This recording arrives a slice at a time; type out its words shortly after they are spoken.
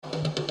You're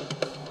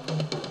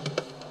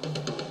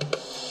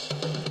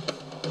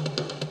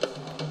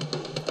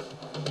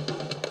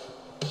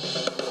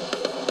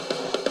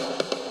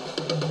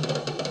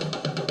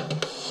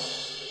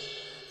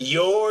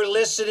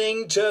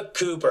listening to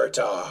Cooper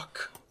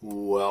Talk.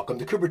 Welcome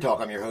to Cooper Talk.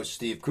 I'm your host,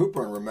 Steve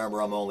Cooper, and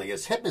remember, I'm only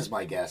as hip as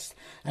my guest.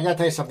 I got to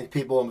tell you something,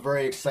 people. I'm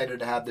very excited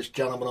to have this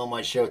gentleman on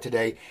my show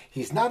today.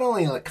 He's not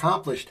only an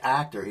accomplished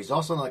actor, he's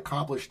also an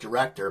accomplished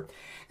director.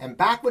 And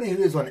back when he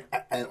was on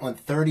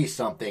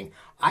 30-something,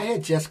 I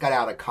had just got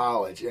out of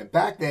college. And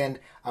back then,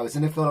 I was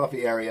in the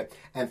Philadelphia area,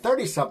 and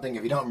 30-something,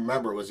 if you don't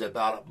remember, was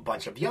about a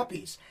bunch of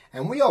yuppies.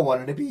 And we all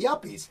wanted to be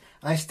yuppies.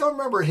 And I still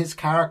remember his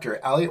character,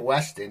 Elliot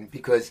Weston,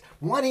 because,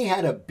 one, he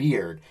had a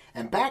beard.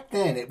 And back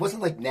then, it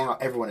wasn't like now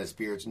everyone has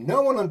beards.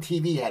 No one on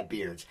TV had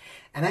beards.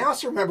 And I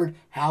also remembered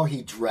how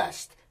he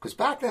dressed. Because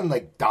back then,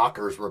 like,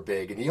 Dockers were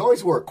big. And he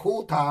always wore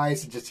cool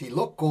ties. And he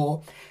looked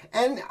cool.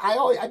 And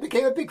I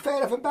became a big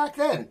fan of him back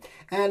then.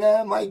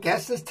 And my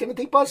guest is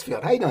Timothy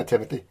Busfield. How you doing,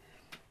 Timothy?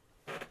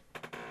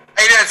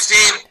 How you doing,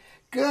 Steve?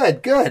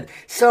 Good.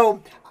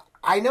 So,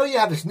 I know you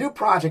have this new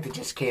project that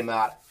just came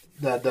out,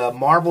 the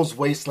Marvel's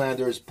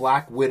Wastelanders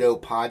Black Widow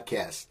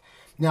podcast.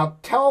 Now,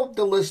 tell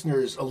the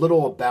listeners a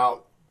little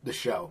about the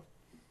show.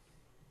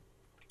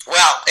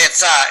 Well,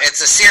 it's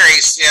a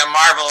series. You know,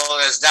 Marvel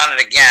has done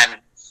it again.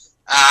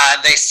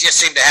 They just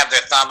seem to have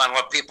their thumb on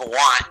what people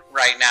want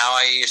right now.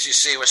 As you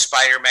see with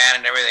Spider-Man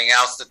and everything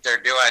else that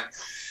they're doing.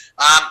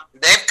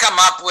 They've come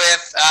up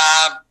with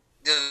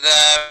the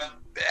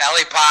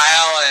Ellie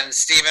Pyle and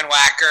Stephen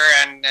Wacker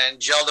and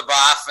Jill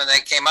DeBoff, and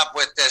they came up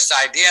with this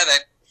idea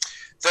that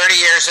 30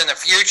 years in the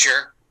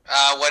future,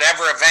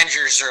 whatever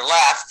Avengers are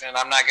left, and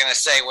I'm not going to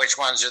say which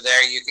ones are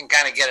there, you can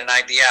kind of get an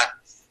idea.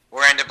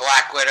 We're into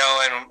Black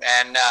Widow,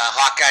 and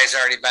Hawkeye's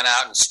already been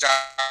out, and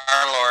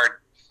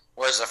Star-Lord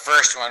was the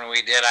first one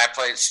we did. I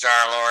played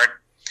Star-Lord.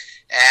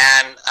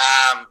 And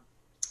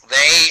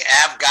they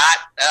have got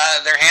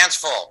their hands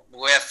full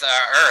with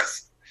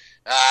Earth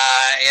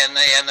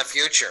in the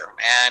future.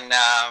 And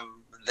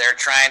they're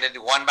trying to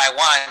do one by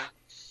one.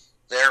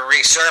 They're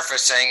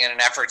resurfacing in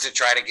an effort to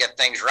try to get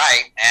things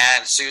right.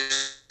 And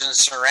Susan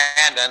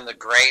Sarandon, the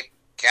great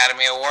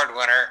Academy Award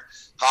winner,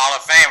 Hall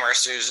of Famer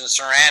Susan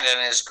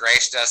Sarandon, has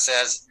graced us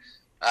as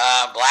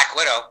Black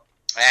Widow.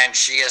 And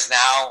she is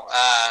now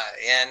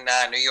in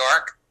New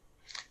York.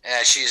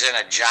 She's in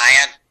a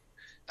giant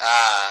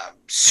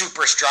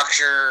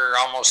superstructure,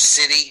 almost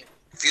city,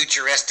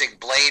 futuristic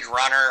Blade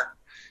Runner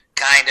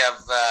kind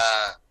of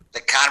the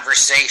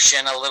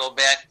conversation a little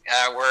bit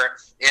were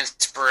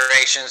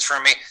inspirations for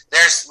me.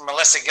 There's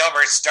Melissa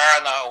Gilbert, star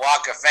on the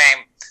Walk of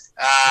Fame,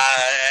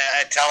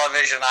 a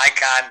television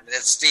icon.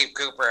 It's Steve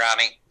Cooper,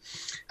 honey.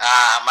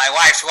 My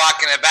wife's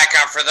walking in the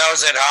background. For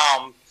those at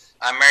home,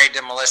 I'm married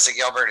to Melissa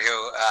Gilbert,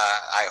 who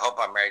I hope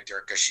I'm married to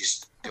her because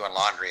she's doing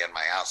laundry in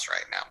my house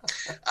right now.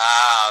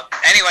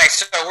 Anyway,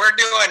 so we're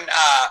doing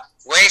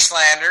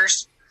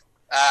Wastelanders,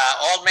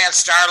 Old Man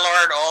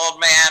Star-Lord, Old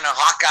Man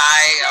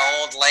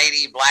Hawkeye, Old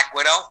Lady Black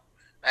Widow,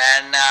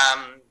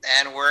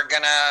 and we're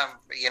gonna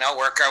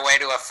work our way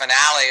to a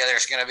finale.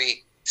 There's gonna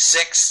be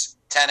 6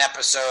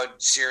 10-episode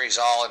series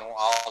all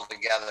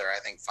together. I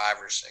think 5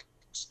 or 6,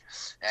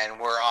 and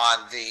we're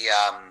on the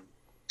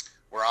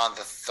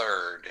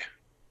 3rd.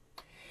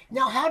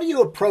 Now, how do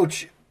you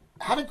approach?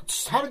 How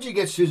did you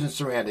get Susan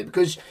Sarandon?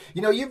 Because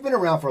you've been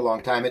around for a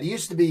long time. It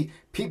used to be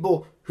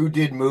people who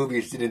did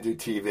movies didn't do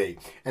TV,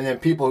 and then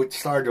people who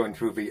started doing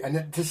TV. And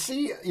then to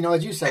see,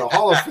 as you said, a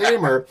Hall of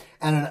Famer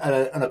and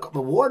an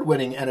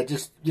award-winning and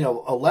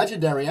a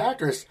legendary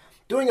actress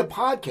doing a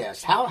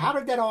podcast. How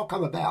did that all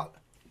come about?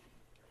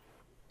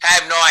 I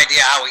have no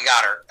idea how we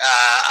got her.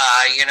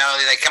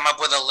 They come up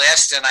with a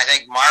list, and I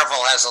think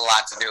Marvel has a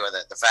lot to do with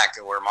it. The fact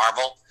that we're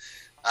Marvel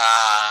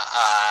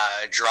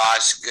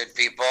draws good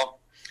people.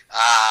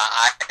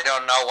 I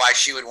don't know why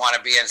she would want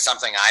to be in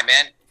something I'm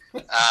in,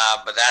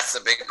 but that's the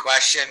big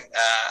question.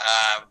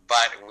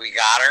 But we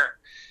got her.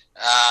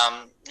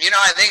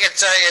 I think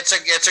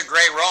it's a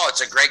great role.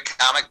 It's a great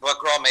comic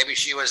book role. Maybe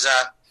she was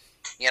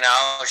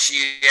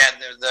she had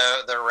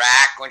the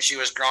rack when she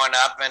was growing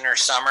up in her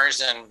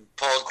summers and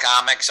pulled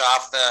comics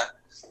off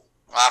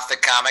the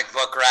comic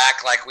book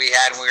rack like we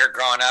had when we were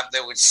growing up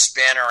that would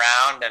spin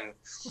around, and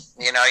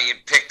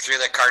you'd pick through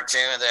the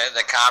cartoon,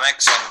 the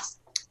comics,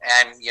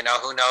 and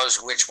who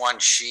knows which one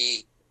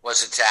she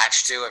was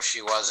attached to, if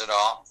she was at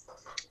all.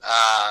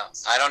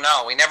 I don't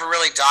know. We never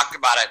really talked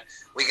about it.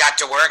 We got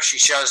to work. She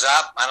shows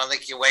up. I don't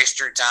think you waste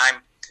her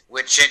time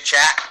with chit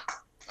chat.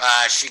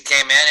 She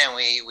came in and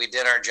we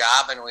did our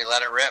job and we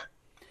let it rip.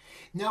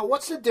 Now,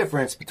 what's the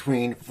difference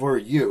for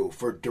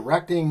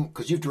directing,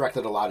 because you've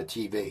directed a lot of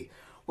TV,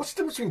 what's the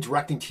difference between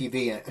directing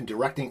TV and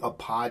directing a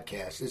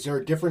podcast? Is there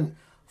a different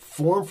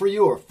form for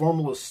you, or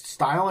formal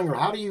styling, or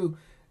how do you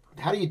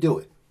do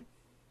it?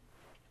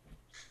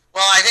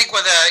 Well, I think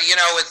with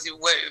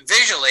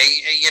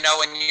visually,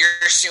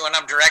 when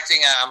I'm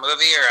directing a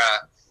movie or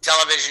a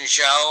television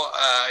show,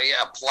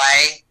 a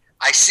play,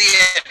 I see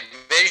it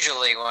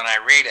visually when I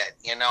read it.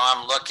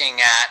 I'm looking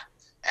at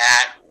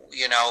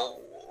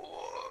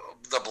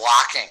the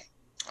blocking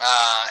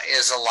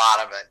is a lot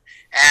of it.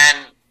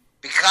 And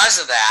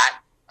because of that,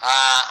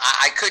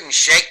 I couldn't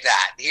shake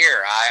that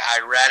here. I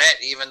read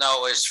it, even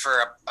though it was for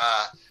a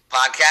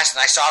podcast,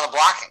 and I saw the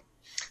blocking.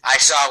 I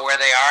saw where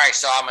they are. I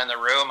saw them in the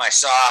room. I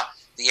saw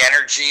the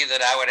energy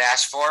that I would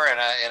ask for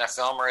in a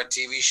film or a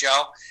TV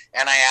show,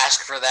 and I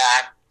asked for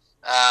that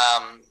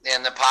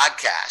in the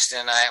podcast.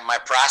 And my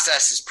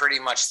process is pretty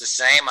much the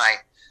same.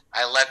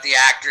 I let the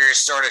actors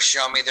sort of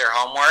show me their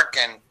homework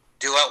and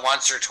do it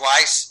once or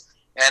twice,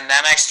 and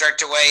then I start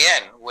to weigh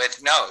in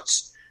with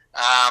notes.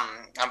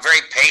 I'm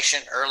very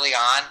patient early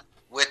on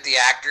with the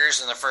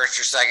actors in the first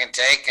or second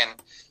take, and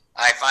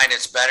I find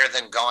it's better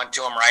than going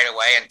to them right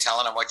away and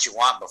telling them what you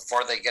want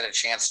before they get a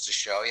chance to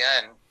show you.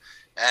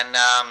 And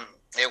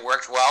it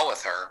worked well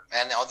with her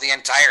and the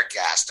entire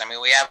cast. I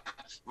mean, we have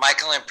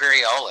Michael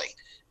Imperioli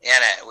in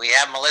it. We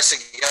have Melissa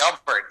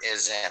Gilbert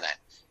is in it.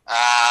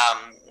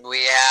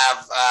 We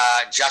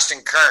have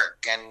Justin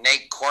Kirk and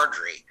Nate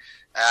Cordry.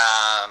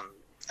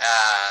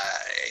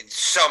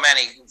 So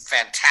many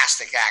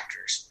fantastic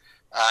actors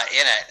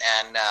in it.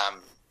 And,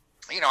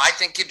 I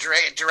think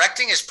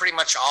directing is pretty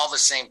much all the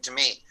same to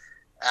me.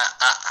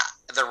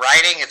 The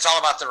writing, it's all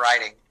about the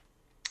writing.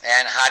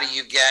 And how do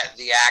you get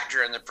the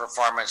actor and the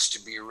performance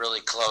to be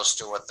really close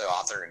to what the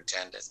author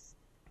intended?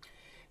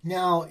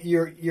 Now,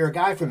 you're a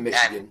guy from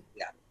Michigan.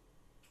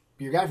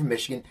 You're a guy from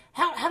Michigan.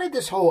 How did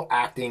this whole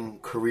acting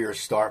career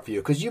start for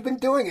you? Because you've been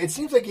doing it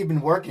seems like you've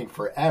been working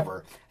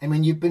forever. I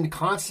mean, you've been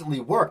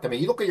constantly worked. I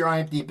mean, you look at your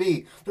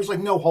IMDb, there's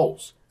like no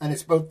holes. And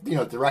it's both,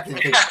 directing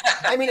things.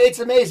 I mean, it's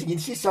amazing. You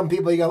see some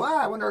people, you go,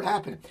 I wonder what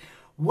happened.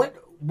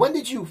 When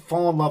did you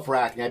fall in love for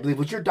acting? I believe,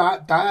 was your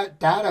dad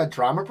a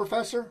drama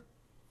professor?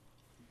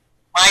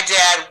 My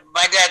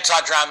dad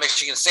taught drama at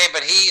Michigan State,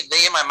 but he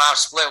and my mom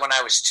split when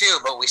I was 2,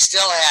 but we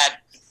still had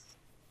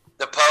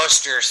the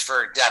posters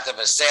for Death of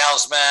a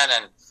Salesman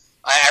and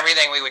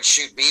everything we would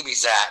shoot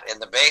BBs at in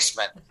the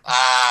basement.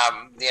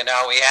 We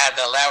had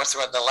that was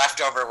what the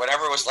leftover,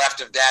 whatever was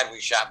left of Dad,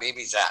 we shot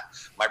BBs at,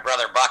 my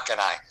brother Buck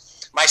and I.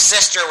 My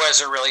sister was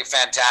a really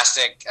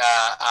fantastic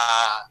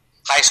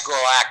high school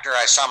actor.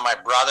 I saw my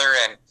brother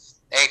in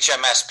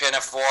HMS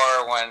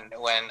Pinafore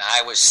when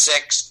I was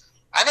 6.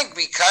 I think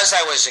because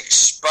I was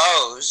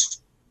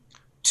exposed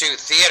to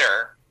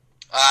theater,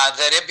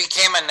 that it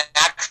became a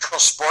natural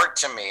sport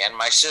to me, and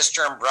my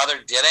sister and brother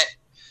did it.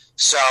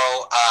 So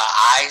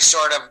I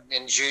sort of,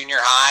 in junior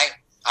high,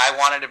 I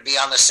wanted to be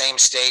on the same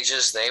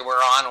stages they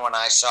were on when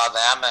I saw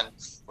them, and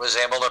was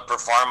able to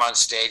perform on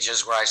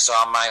stages where I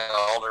saw my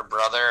older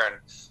brother and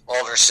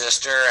older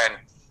sister, and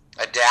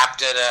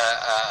adapted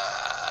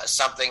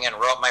something and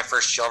wrote my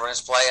first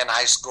children's play in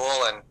high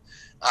school. And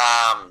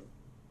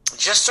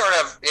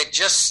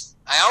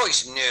I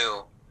always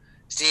knew,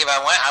 Steve,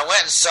 I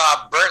went and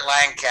saw Burt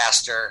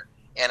Lancaster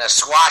in a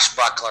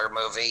Swashbuckler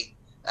movie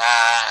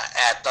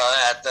at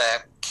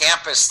the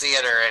campus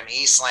theater in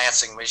East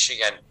Lansing,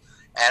 Michigan.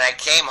 And I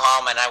came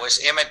home and I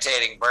was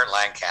imitating Burt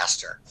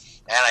Lancaster.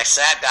 And I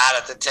sat down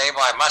at the table.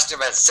 I must have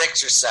been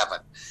 6 or 7.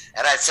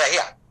 And I'd say,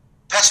 yeah,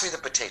 pass me the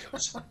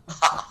potatoes.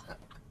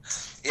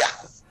 Yeah.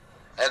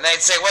 And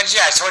they'd say, when'd you?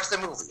 I said, what's the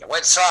movie? I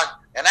went and saw it.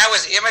 And I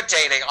was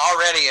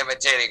already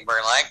imitating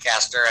Burt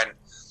Lancaster. And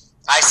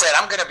I said,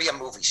 I'm going to be a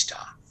movie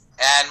star.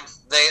 And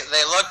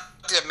they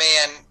looked at me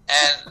and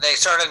they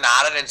sort of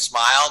nodded and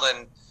smiled.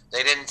 And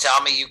they didn't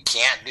tell me you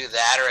can't do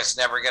that or it's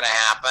never going to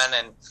happen.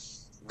 And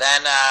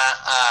then,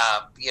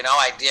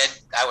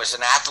 I was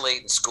an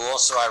athlete in school,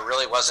 so I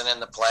really wasn't in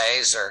the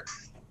plays or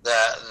the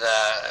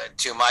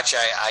too much.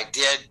 I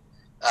did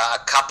a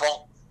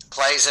couple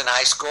plays in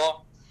high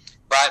school,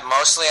 but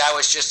mostly I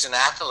was just an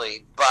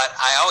athlete. But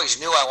I always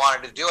knew I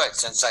wanted to do it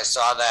since I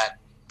saw that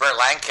Burt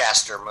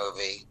Lancaster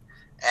movie,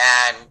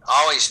 and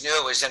always knew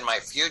it was in my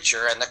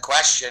future. And the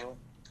question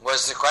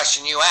was the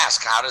question you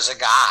asked: how does a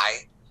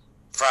guy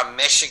from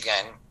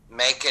Michigan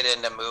make it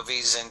into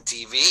movies and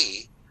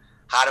TV?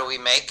 How do we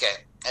make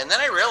it? And then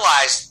I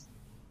realized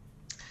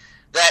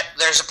that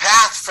there's a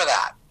path for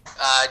that,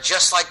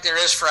 just like there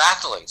is for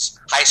athletes.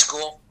 High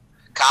school,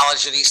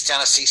 college at East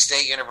Tennessee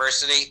State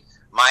University,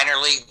 minor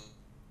league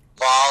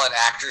ball at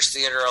Actors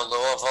Theater of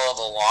Louisville,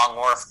 the Long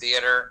Wharf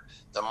Theater,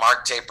 the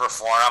Mark Taper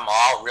Forum,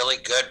 all really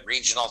good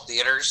regional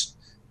theaters,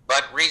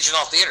 but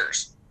regional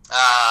theaters.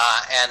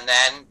 And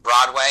then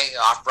Broadway,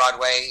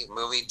 off-Broadway,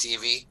 movie,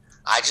 TV.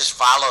 I just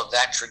followed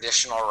that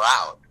traditional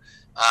route.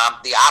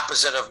 The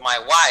opposite of my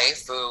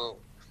wife, who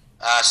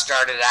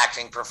started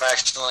acting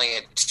professionally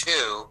at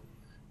 2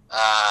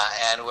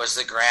 and was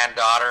the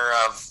granddaughter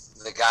of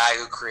the guy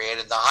who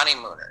created The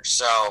Honeymooners.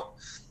 So,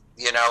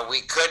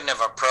 we couldn't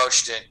have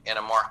approached it in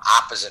a more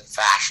opposite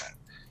fashion.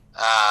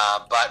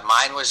 But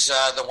mine was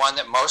the one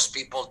that most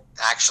people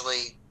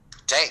actually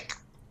take.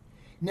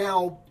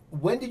 Now,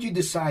 when did you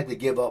decide to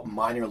give up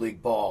minor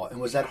league ball? And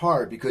was that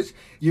hard? Because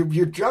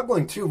you're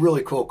juggling 2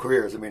 really cool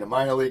careers. I mean, a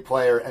minor league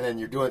player, and then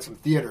you're doing some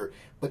theater.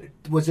 But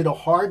was it a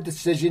hard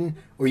decision,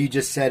 or you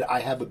just said, I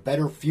have a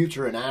better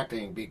future in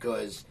acting?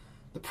 Because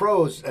the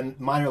pros and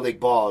minor league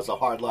ball is a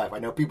hard life. I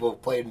know people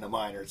have played in the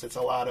minors. It's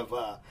a lot of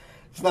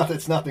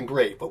It's nothing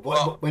great. But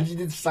when did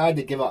you decide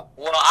to give up?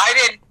 Well,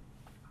 I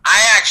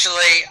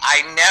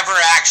never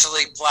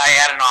actually play. I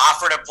had an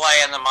offer to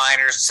play in the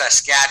minors.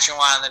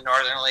 Saskatchewan, the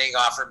Northern League,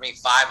 offered me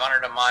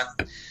 $500 a month.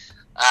 But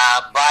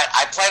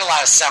I played a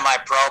lot of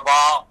semi-pro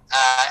ball,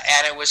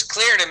 and it was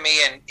clear to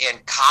me in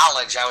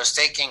college. I was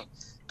taking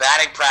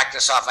batting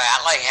practice off of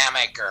Atle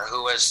Hamaker,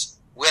 who was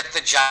with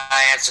the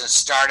Giants and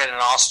started an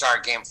all-star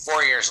game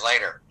 4 years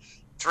later.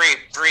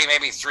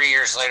 Maybe 3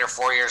 years later,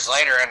 4 years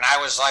later. And I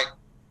was like,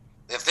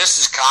 if this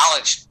is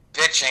college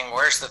pitching,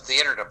 where's the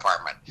theater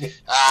department?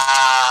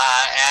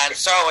 And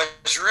so it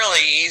was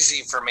really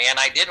easy for me. And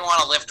I didn't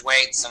want to lift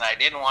weights, and I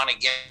didn't want to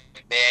get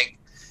big.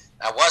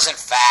 I wasn't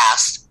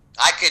fast.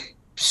 I could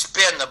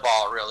spin the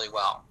ball really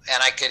well,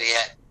 and I could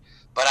hit.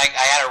 But I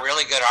had a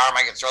really good arm.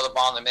 I could throw the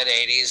ball in the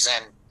mid-80s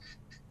and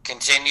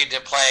continued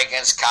to play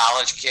against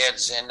college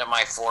kids into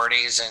my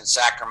 40s in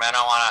Sacramento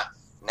on a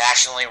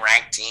nationally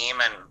ranked team,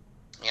 and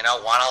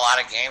won a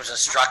lot of games and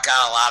struck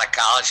out a lot of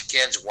college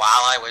kids while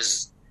I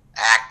was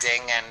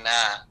acting. And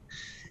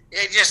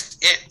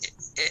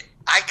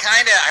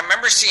I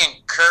remember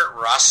seeing Kurt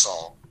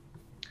Russell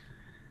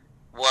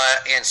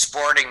in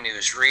Sporting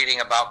News,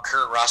 reading about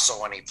Kurt Russell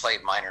when he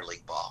played minor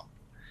league ball.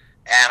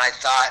 And I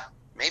thought,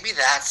 maybe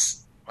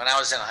that's when I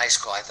was in high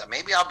school. I thought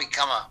maybe I'll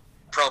become a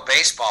pro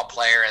baseball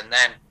player, and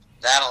then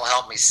that'll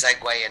help me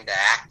segue into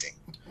acting.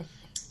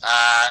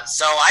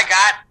 So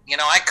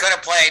I could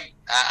have played.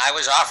 I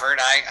was offered.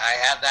 I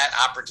had that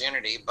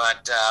opportunity,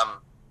 but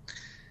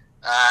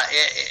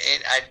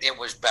it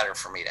was better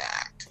for me to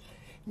act.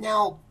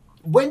 Now,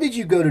 when did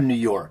you go to New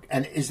York?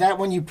 And is that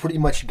when you pretty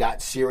much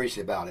got serious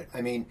about it?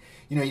 I mean,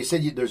 you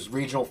said there's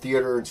regional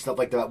theater and stuff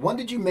like that. When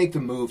did you make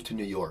the move to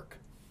New York?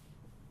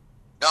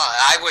 No,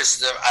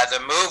 the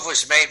move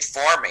was made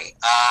for me.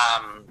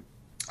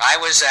 I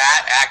was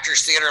at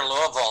Actors Theater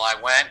Louisville. I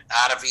went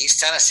out of East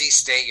Tennessee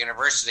State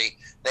University.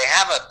 They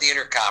have a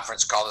theater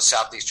conference called the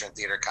Southeastern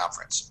Theater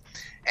Conference.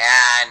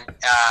 And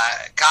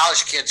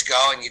college kids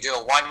go, and you do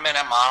a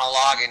 1-minute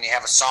monologue, and you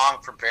have a song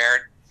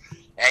prepared,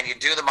 and you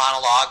do the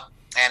monologue.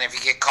 And if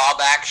you get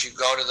callbacks, you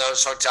go to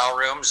those hotel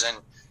rooms, and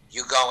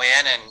you go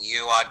in and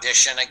you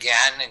audition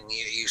again, and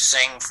you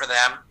sing for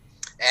them,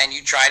 and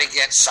you try to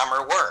get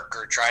summer work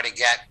or try to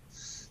get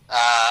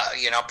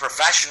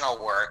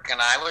professional work.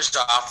 And I was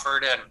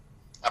offered an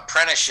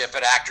apprenticeship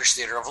at Actors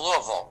Theater of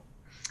Louisville,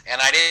 and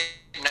I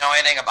didn't know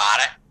anything about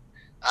it,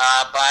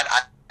 but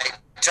I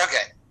took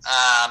it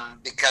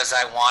because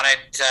I wanted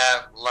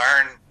to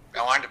learn.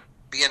 I wanted to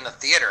be in the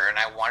theater, and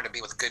I wanted to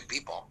be with good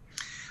people.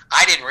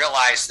 I didn't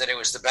realize that it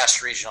was the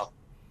best regional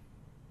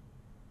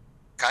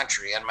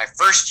country. And my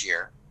first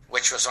year,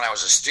 which was when I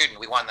was a student,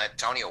 we won the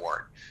Tony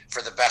Award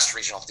for the best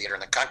regional theater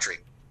in the country.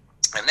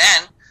 And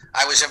then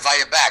I was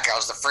invited back. I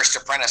was the first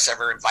apprentice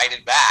ever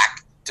invited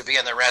back to be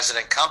in the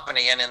resident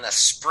company. And in the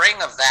spring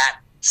of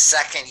that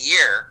second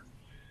year,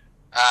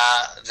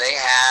 they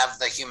have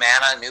the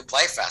Humana New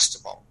Play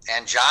Festival.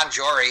 And John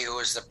Jory, who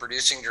was the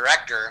producing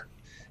director,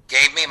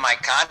 gave me my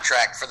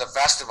contract for the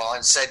festival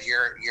and said,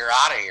 you're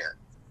out of here.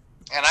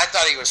 And I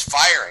thought he was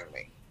firing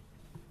me.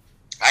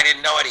 I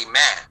didn't know what he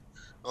meant.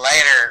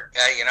 Later,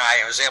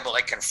 I was able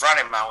to confront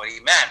him on what he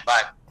meant,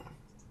 but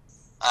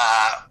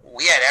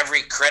we had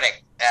every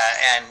critic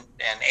and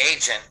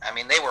agent. I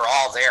mean, they were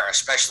all there,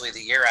 especially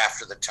the year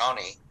after the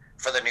Tony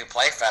for the New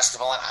Play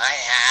Festival. And I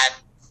had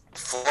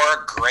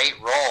 4 great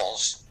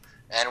roles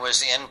and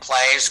was in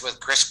plays with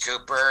Chris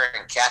Cooper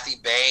and Kathy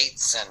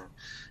Bates. And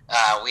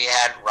we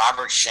had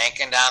Robert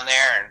Schenken down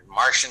there and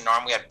Marcia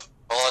Norm. We had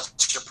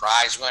Pulitzer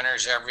Prize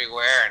winners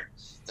everywhere. And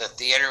the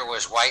theater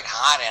was white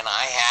hot, and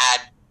I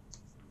had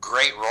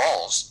great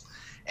roles.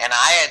 And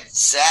I had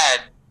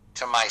said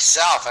to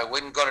myself I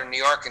wouldn't go to New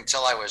York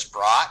until I was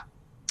brought,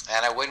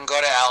 and I wouldn't go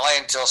to LA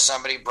until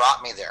somebody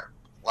brought me there,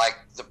 like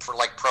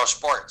pro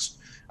sports.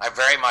 I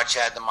very much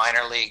had the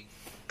minor league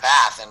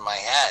path in my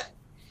head.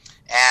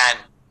 And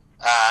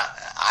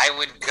I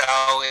would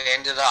go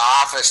into the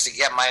office to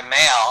get my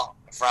mail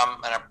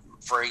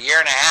for a year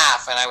and a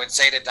half, and I would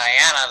say to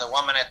Diana, the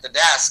woman at the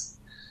desk,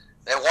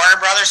 "Did Warner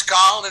Brothers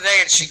call today?"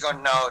 And she'd go,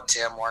 "No,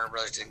 Tim, Warner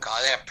Brothers didn't call.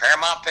 They have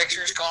Paramount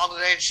Pictures called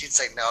today?" And she'd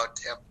say, "No,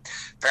 Tim,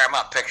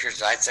 Paramount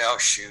Pictures." I'd say, "Oh,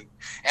 shoot."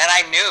 And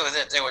I knew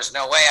that there was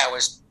no way I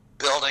was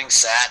building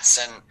sets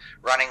and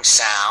running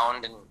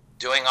sound and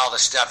doing all the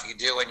stuff you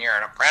do when you're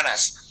an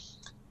apprentice.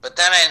 But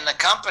then in the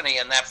company,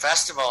 in that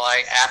festival,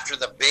 after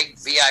the big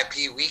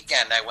VIP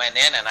weekend, I went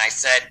in and I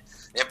said,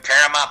 "If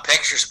Paramount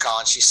Pictures call,"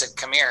 and she said,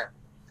 "Come here."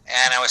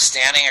 And I was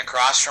standing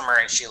across from her,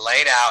 and she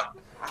laid out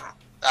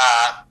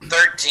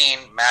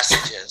 13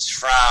 messages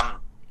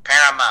from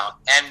Paramount,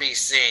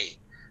 NBC,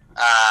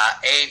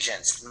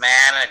 agents,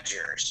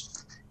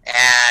 managers,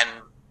 and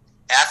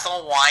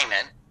Ethel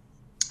Wynant,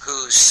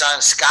 whose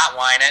son Scott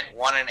Wynant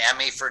won an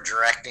Emmy for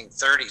directing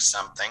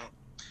 30-something,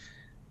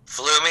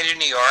 flew me to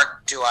New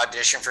York to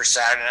audition for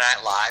Saturday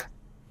Night Live.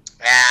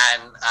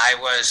 And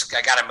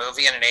I got a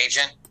movie and an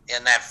agent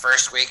in that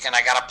first week, and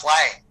I got a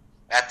play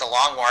at the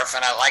Long Wharf,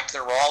 and I liked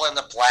the role in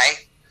the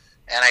play.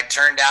 And I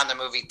turned down the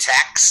movie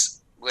Tex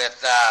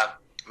with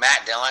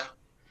Matt Dillon,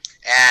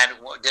 and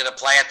did a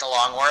play at the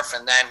Long Wharf,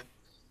 and then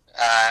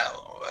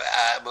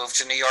moved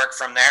to New York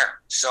from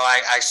there. So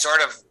I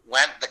sort of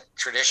went the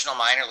traditional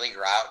minor league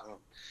route, and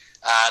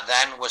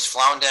then was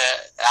flown to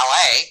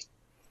L.A.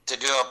 to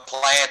do a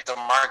play at the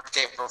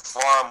Marte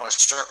Forum with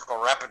Circle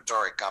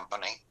Repertory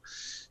Company,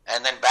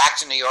 and then back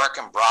to New York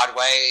and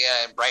Broadway,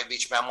 Bright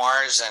Beach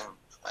Memoirs,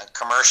 and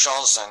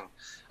commercials, and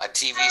a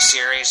TV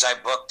series I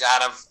booked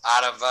out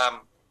of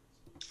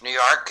New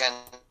York, and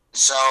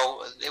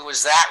so it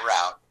was that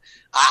route.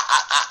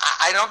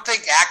 I don't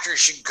think actors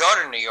should go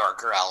to New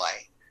York or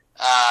LA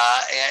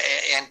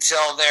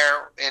until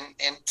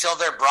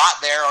they're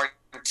brought there, or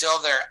until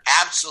they're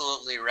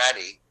absolutely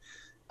ready.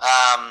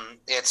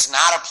 It's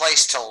not a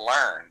place to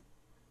learn.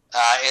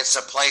 It's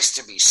a place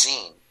to be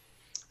seen.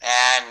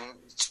 And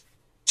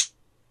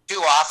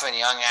too often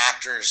young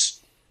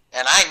actors,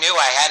 and I knew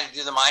I had to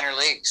do the minor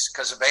leagues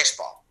because of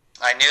baseball.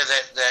 I knew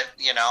that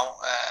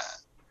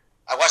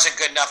I wasn't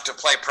good enough to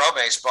play pro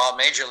baseball,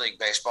 Major League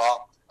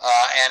Baseball.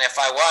 And if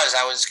I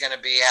was going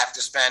to have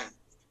to spend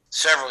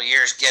several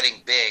years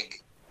getting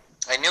big.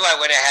 I knew I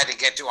would have had to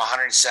get to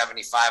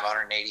 175,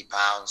 180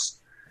 pounds.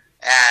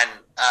 And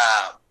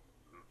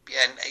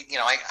you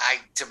know,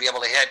 I to be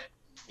able to hit,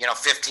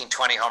 15,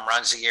 20 home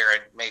runs a year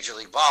at Major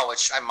League Ball,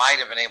 which I might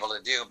have been able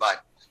to do.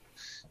 But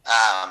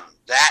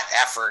that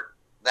effort,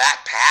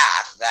 that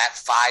path, that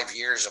 5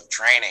 years of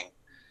training,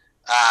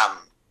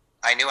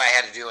 I knew I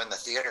had to do in the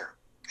theater.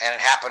 And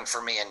it happened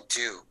for me in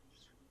two.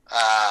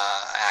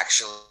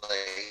 Actually.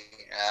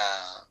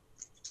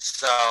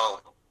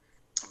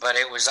 But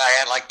I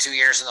had like 2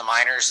 years in the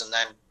minors, and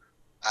then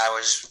I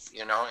was,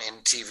 in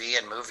TV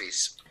and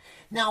movies.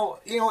 Now,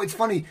 it's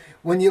funny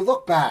when you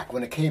look back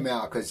when it came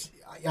out, because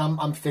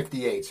I'm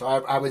 58, so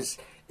I was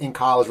in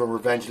college when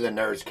Revenge of the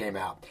Nerds came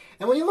out.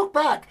 And when you look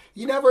back,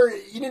 you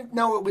didn't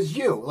know it was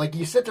you. Like,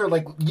 you sit there,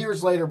 like,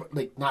 years later,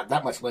 like, not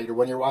that much later,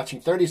 when you're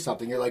watching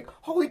 30-something, you're like,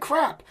 holy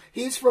crap,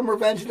 he's from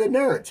Revenge of the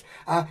Nerds.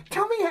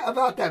 Tell me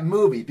about that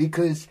movie,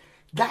 because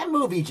that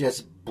movie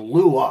just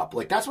blew up.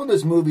 Like, that's one of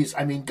those movies,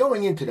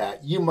 going into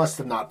that, you must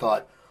have not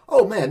thought,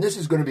 oh, man, this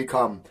is going to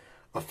become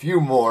a few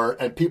more,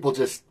 and people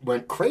just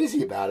went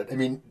crazy about it.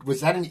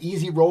 Was that an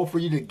easy role for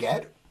you to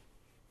get?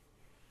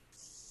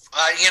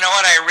 You know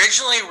what? I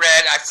originally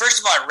read. First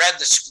of all, I read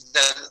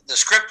the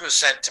script was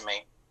sent to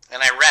me,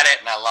 and I read it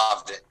and I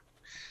loved it.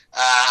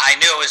 I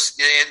knew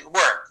it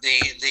worked.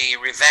 The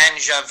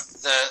revenge of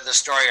the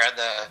story, or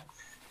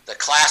the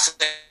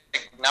classic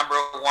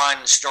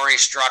 #1 story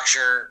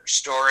structure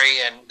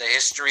story, and the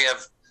history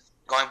of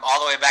going all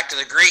the way back to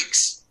the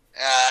Greeks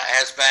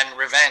has been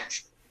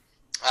revenge.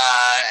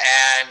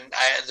 And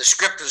the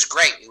script was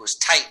great. It was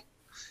tight.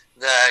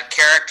 The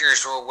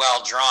characters were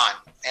well drawn.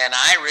 And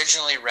I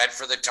originally read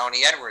for the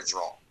Tony Edwards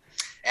role.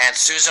 And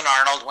Susan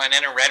Arnold went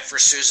in and read for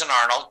Susan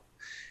Arnold,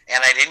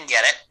 and I didn't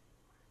get it.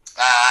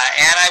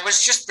 And I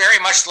was just very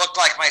much looked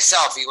like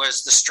myself. He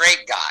was the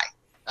straight guy.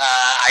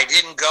 I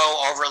didn't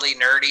go overly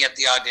nerdy at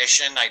the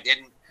audition. I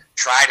didn't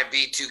try to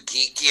be too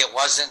geeky. It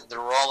wasn't the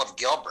role of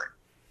Gilbert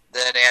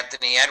that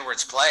Anthony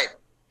Edwards played.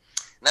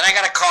 And then I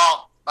got a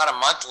call about a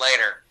month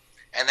later,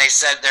 and they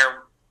said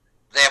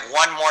they have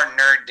one more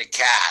nerd to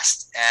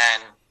cast,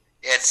 and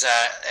it's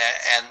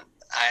and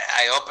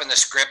I opened the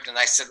script and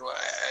I said,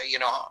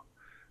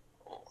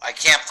 I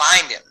can't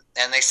find him.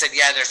 And they said,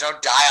 yeah, there's no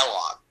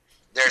dialogue.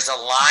 There's a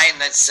line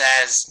that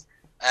says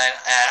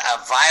a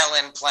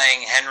violin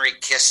playing Henry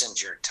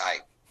Kissinger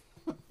type.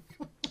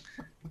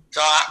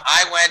 So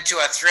I went to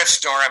a thrift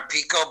store on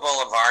Pico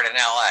Boulevard in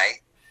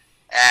L.A.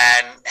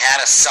 and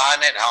had a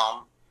son at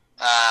home,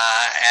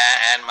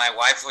 and my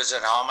wife was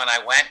at home, and I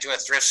went to a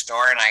thrift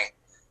store and I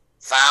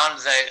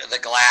found the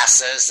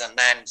glasses, and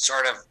then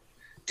sort of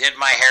did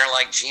my hair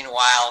like Gene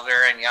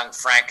Wilder and Young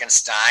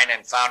Frankenstein,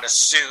 and found a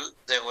suit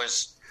that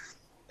was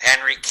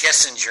Henry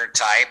Kissinger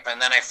type,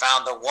 and then I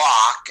found the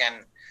walk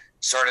and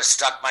sort of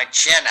stuck my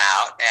chin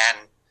out,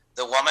 and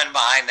the woman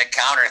behind the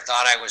counter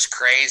thought I was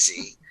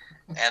crazy.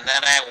 And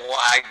then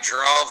I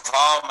drove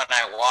home and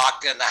I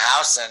walked in the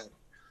house, and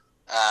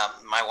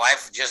my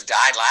wife just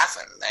died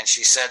laughing, and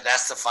she said,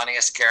 that's the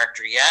funniest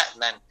character yet.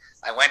 And then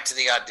I went to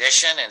the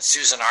audition, and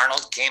Susan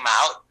Arnold came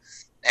out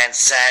and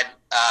said,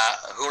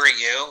 who are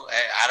you?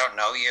 I don't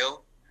know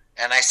you.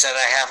 And I said,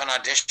 I have an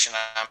audition.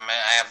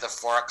 I have the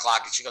 4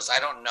 o'clock. And she goes, I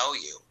don't know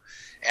you.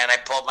 And I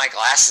pulled my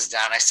glasses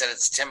down. I said,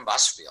 it's Tim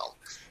Busfield.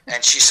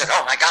 And she said,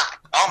 oh my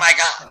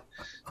God.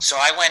 So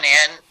I went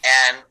in,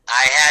 and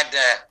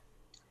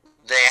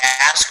they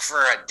asked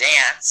for a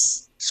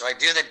dance. So I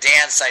do the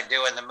dance I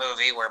do in the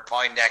movie where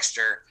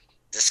Poindexter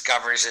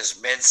discovers his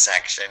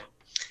midsection.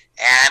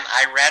 And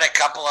I read a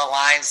couple of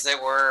lines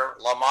that were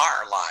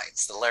Lamar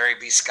lines, the Larry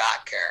B.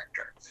 Scott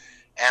character.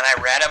 And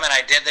I read them, and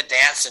I did the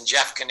dance, and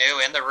Jeff Canoe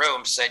in the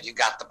room said, you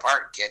got the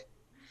part, kid.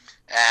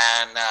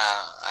 And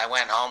I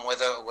went home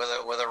with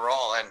a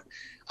role. And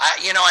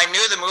I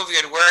knew the movie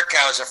would work.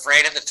 I was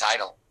afraid of the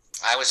title.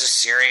 I was a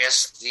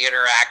serious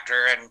theater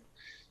actor, and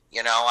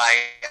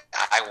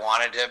I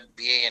wanted to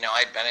be.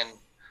 I'd been in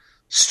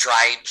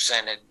Stripes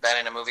and had been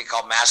in a movie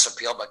called Mass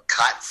Appeal, but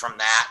cut from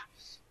that.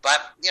 But,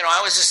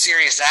 I was a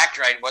serious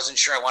actor. I wasn't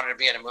sure I wanted to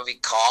be in a movie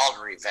called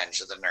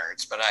Revenge of the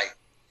Nerds, but I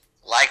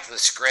liked the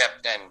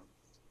script and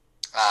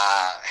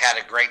had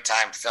a great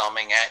time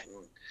filming it.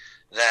 And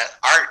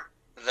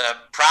the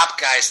prop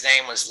guy's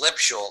name was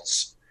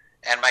Lipschultz,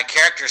 and my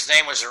character's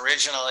name was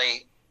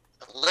originally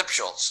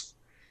Lipschultz.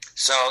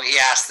 So he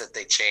asked that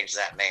they change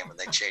that name, and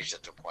they changed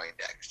it to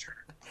Poindexter.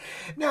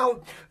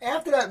 Now,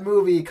 after that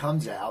movie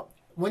comes out,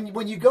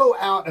 when you go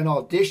out and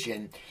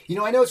audition,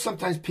 I know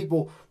sometimes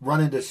people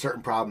run into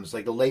certain problems.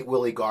 Like the late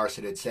Willie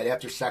Garson had said,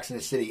 after Sex and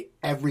the City,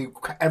 every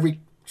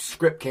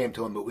script came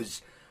to him. It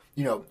was,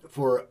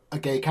 for a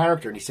gay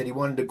character, and he said he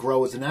wanted to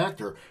grow as an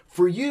actor.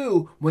 For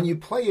you, when you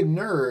play a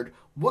nerd,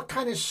 what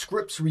kind of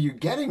scripts were you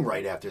getting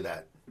right after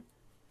that?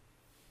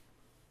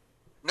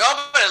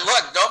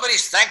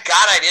 Nobody's, thank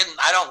God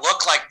I don't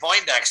look like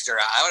Poindexter.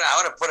 I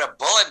would have put a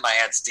bullet in my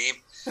head, Steve.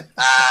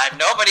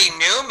 Nobody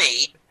knew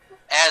me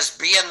as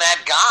being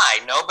that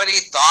guy.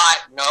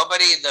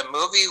 The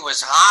movie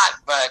was hot,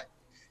 but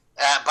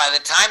by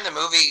the time the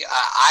movie,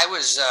 I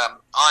was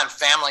on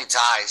Family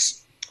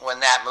Ties when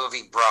that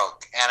movie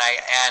broke, and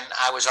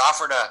I was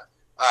offered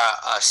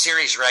a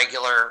series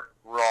regular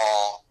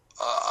role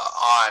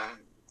on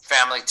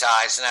Family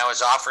Ties, and I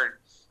was offered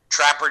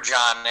Trapper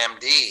John,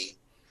 MD,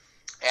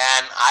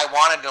 and I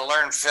wanted to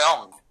learn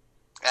film,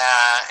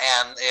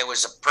 and it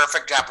was a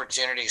perfect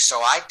opportunity, so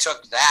I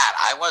took that.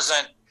 I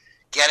wasn't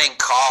getting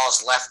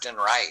calls left and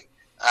right.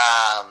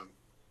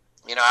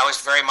 I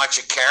was very much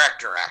a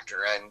character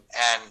actor, and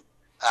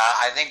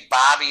I think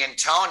Bobby and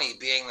Tony,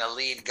 being the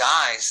lead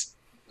guys,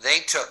 they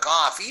took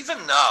off,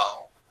 even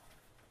though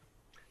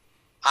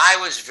I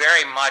was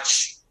very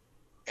much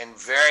and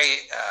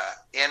very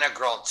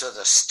integral to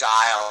the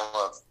style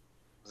of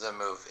the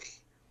movie.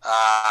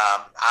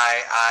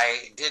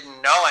 I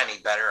didn't know any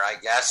better, I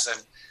guess,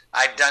 and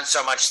I'd done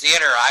so much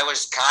theater. I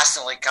was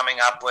constantly coming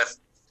up with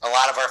a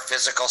lot of our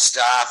physical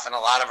stuff and a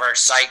lot of our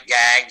sight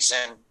gags,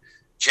 and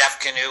Jeff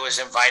Canoe was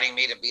inviting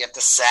me to be at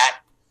the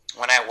set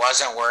when I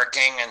wasn't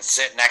working and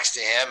sit next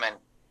to him and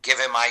give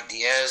him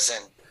ideas,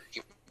 and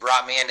he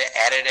brought me into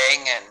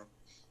editing, and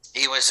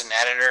he was an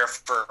editor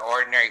for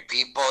Ordinary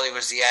People. He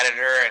was the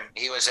editor, and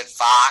he was at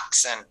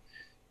Fox, and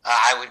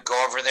I would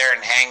go over there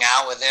and hang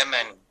out with him,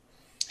 and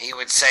he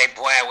would say,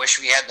 boy, I wish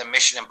we had the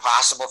Mission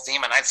Impossible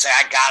theme, and I'd say,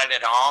 I got it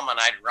at home, and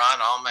I'd run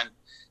home and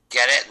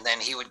get it, and then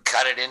he would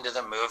cut it into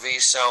the movie.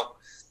 So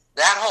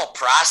that whole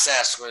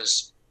process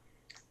was,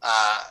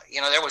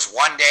 there was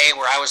one day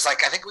where I was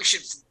like, I think we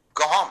should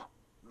go home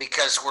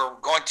because we're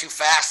going too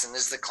fast, and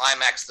this is the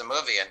climax of the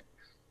movie.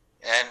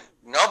 And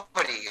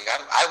nobody,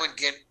 I would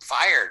get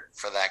fired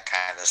for that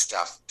kind of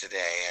stuff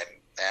today.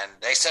 And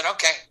they said,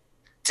 okay,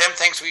 Tim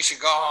thinks we should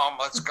go home.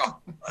 Let's go.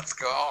 Let's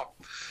go home.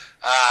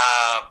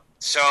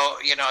 So,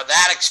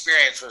 that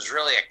experience was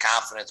really a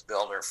confidence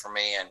builder for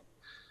me. And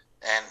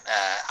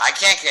I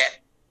can't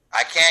get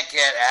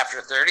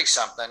after 30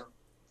 something,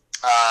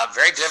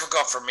 very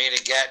difficult for me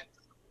to get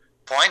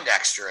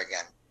Poindexter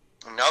again.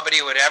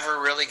 Nobody would ever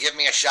really give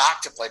me a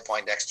shot to play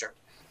Poindexter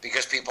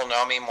because people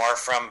know me more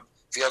from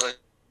Field of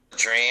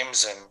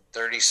Dreams and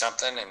 30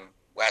 something and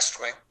West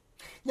Wing.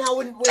 Now,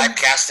 when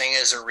typecasting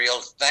is a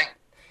real thing.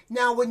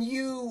 Now, when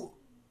you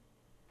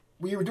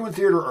were doing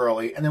theater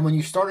early, and then when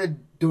you started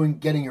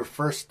getting your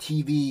first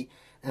TV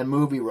and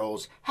movie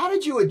roles, how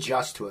did you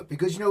adjust to it?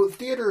 Because,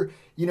 theater,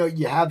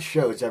 you have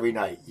shows every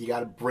night. You got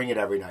to bring it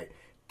every night.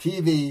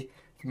 TV,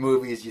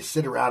 movies, you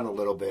sit around a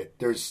little bit.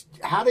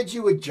 How did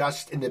you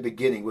adjust in the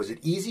beginning? Was it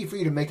easy for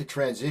you to make the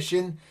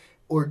transition,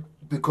 or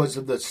because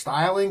of the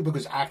styling?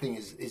 Because acting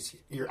is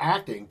you're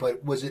acting,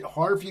 but was it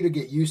hard for you to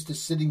get used to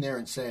sitting there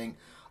and saying,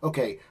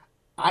 okay,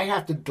 I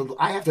have to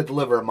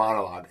deliver a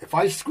monologue. If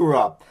I screw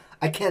up,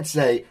 I can't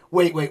say,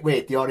 wait,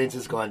 the audience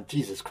is going,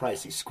 Jesus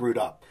Christ, he screwed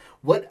up.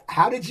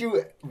 How did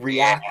you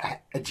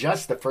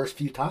adjust the first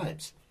few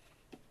times?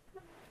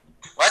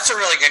 Well, that's a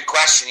really good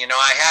question.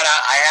 I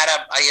had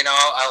a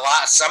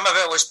lot. Some of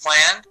it was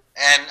planned,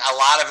 and a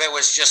lot of it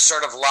was just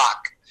sort of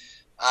luck.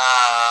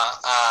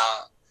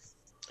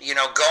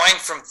 Going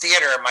from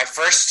theater, my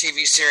first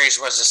TV series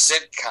was a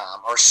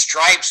sitcom, or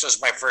Stripes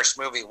was my first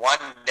movie. One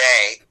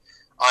day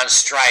on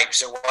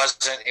Stripes,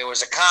 it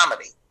was a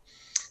comedy.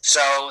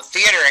 So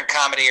theater and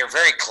comedy are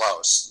very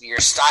close. You're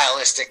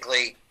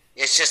stylistically,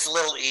 it's just a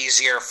little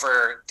easier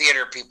for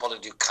theater people to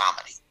do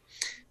comedy.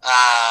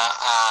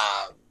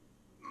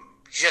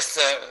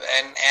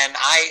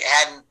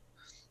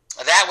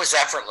 That was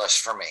effortless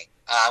for me.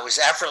 It was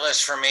effortless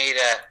for me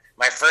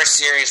my first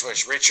series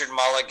was Richard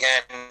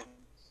Mulligan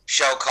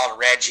show called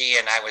Reggie,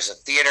 and I was a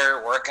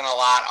theater working a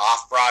lot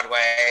off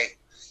Broadway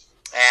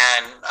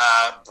and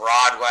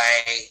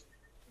Broadway,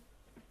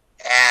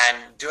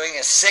 and doing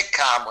a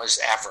sitcom was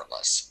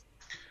effortless.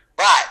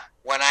 But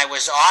when I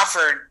was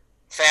offered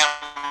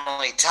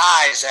Family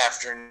Ties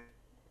after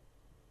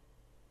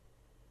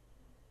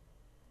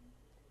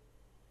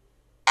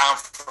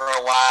for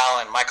a while,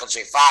 and Michael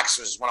J. Fox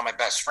was one of my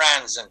best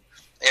friends, and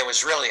it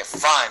was really a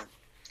fun.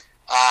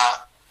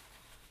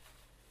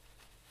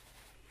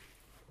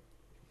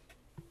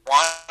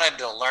 wanted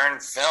to learn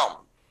film.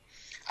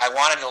 I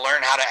wanted to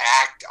learn how to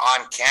act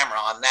on camera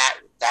on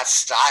that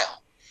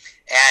style.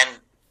 And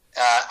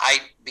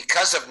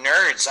because of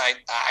Nerds,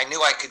 I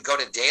knew I could go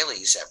to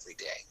dailies every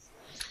day.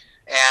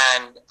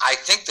 And I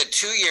think the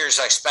 2 years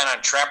I spent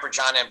on Trapper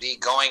John MD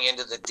going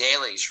into the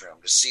dailies room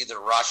to see the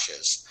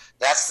rushes,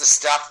 that's the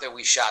stuff that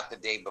we shot the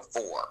day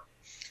before.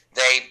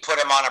 They put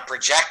them on a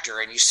projector,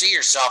 and you see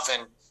yourself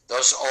in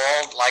those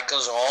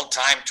old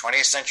time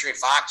 20th Century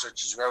Fox,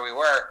 which is where we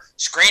were,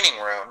 screening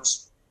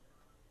rooms,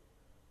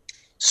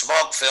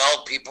 smoke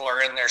filled, people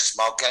are in there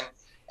smoking,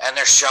 and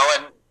they're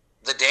showing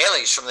the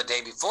dailies from the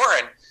day before.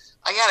 And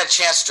I got a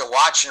chance to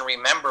watch and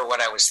remember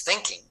what I was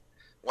thinking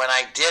when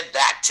I did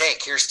that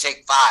take. Here's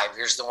take 5.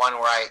 Here's the one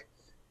where I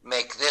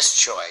make this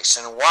choice,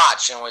 and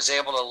watch, and was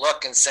able to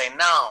look and say,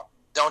 no,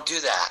 don't do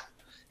that.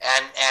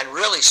 And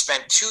really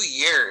spent 2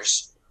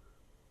 years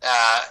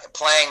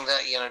playing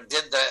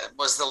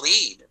was the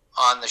lead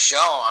on the show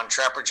on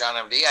Trapper John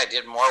MD. I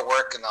did more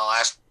work in the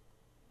last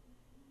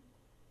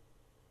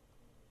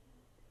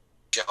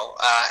show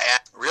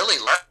and really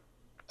learned.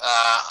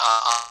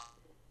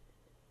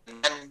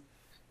 And then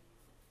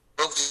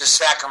moved to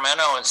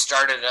Sacramento and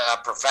started a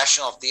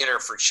professional theater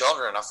for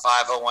children, a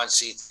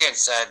 501c3, and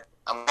said,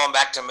 I'm going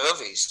back to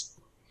movies.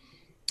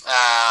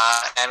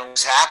 And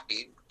was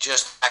happy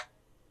just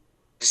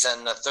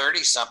in the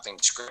 30-something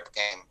script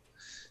game.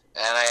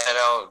 And I said,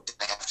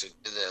 I have to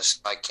do this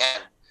if I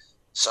can.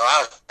 So I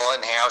was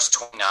pulling hair. I was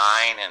 29,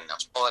 and I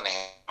was pulling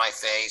hair in my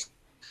face,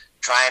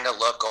 trying to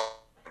look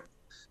old.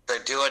 They're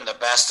doing the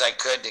best I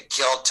could to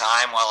kill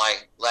time while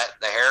I let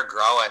the hair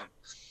grow. And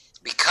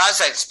because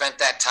I'd spent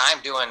that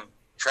time doing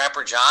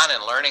Trapper John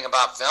and learning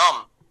about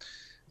film,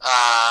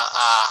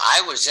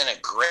 I was in a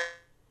great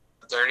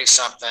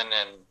 30-something,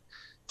 and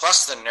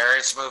plus the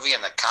Nerds movie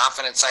and the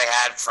confidence I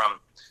had from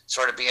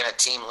sort of being a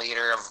team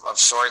leader of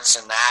sorts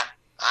in that,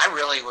 I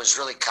really was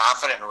really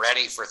confident and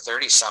ready for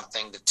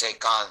 30-something to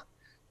take on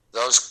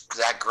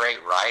that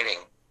great writing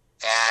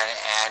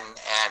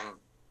and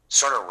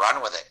sort of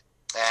run with it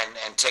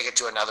and take it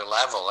to another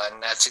level.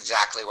 And that's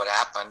exactly what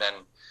happened.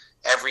 And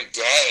every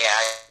day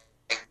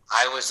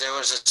there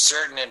was a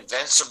certain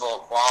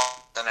invincible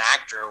quality as an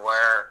actor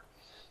where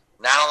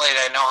not only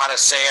did I know how to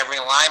say every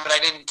line, but I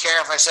didn't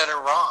care if I said it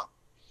wrong.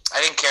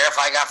 I didn't care if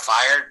I got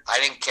fired. I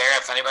didn't care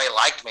if anybody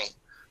liked me.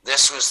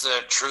 This was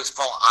the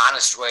truthful,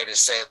 honest way to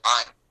say a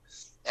line.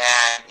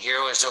 And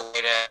here was a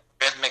way to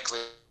rhythmically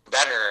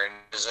better. And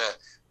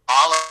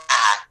all of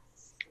that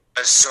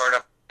was sort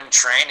of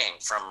training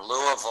from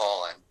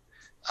Louisville and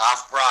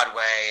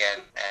off-Broadway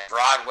and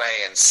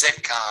Broadway and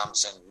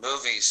sitcoms and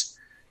movies.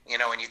 You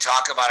know, when you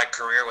talk about a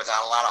career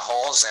without a lot of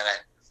holes in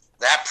it,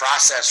 that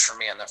process for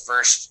me in the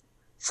first,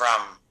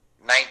 from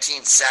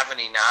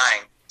 1979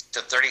 to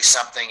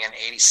 30-something in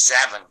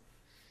 87,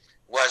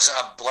 was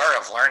a blur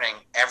of learning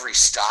every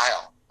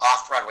style.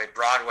 Off-Broadway,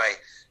 Broadway,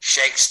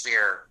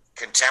 Shakespeare,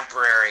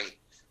 contemporary,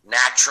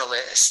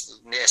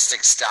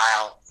 naturalistic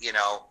style,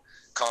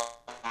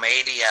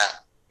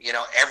 commedia,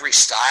 every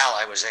style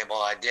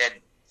I did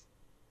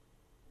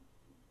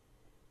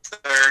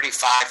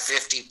 35,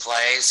 50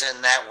 plays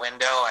in that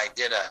window. I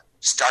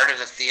started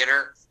a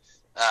theater,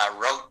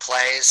 wrote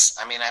plays.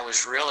 I mean, I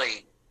was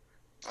really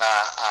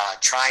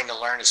trying to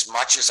learn as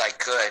much as I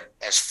could,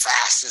 as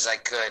fast as I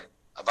could,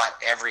 about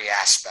every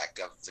aspect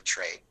of the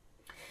trade.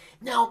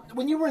 Now,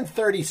 when you were in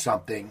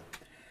 30-something,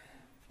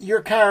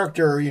 your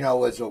character,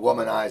 was a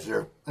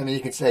womanizer. I mean,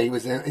 you could say he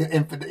was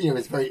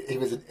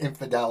an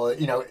infidel.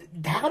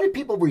 How did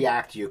people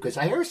react to you? Because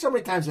I hear so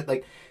many times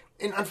that,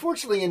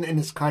 unfortunately, in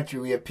this country,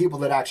 we have people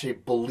that actually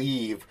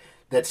believe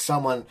that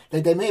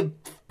they may have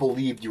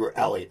believed you were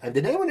Elliot. And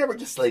did anyone ever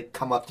just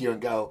come up to you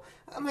and go,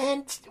 "Oh,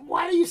 man,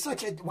 why are you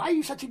such a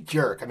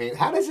jerk?" I mean,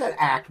 how does that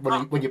act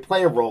when you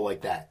play a role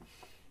like that?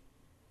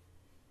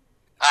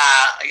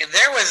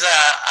 There was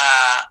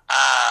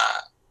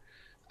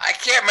I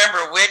can't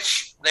remember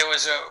which.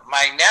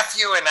 My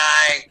nephew and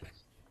I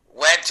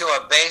went to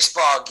a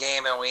baseball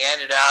game, and we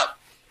ended up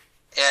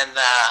in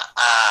the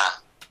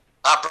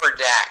upper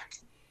deck.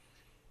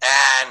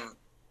 And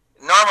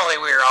normally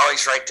we were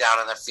always right down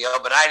in the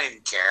field, but I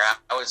didn't care.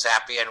 I was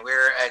happy, and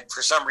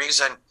for some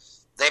reason,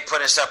 they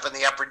put us up in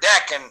the upper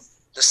deck, and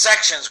the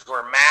sections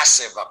were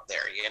massive up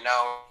there,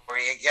 where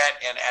you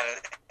get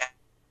at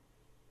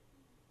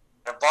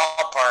a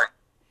ballpark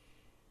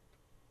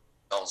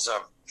of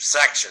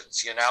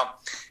sections,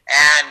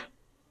 and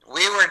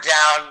we were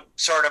down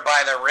sort of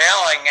by the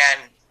railing,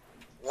 and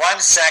one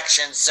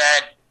section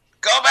said,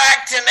 "Go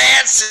back to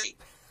Nancy,"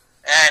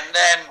 and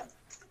then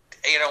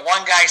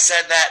one guy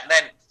said that, and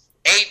then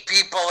 8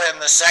 people in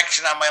the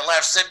section on my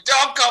left said,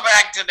 "Don't go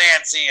back to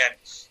Nancy," and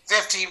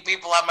 15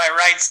 people on my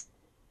right,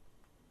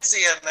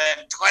 and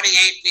then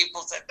 28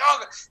 people said,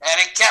 "Don't," and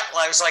it kept.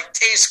 I was like,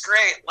 "Tastes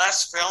great,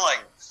 less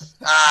filling."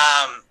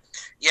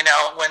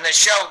 When the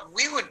show,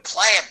 we would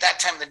play at that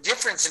time, the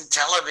difference in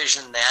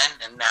television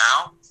then and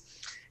now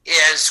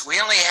is we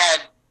only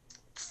had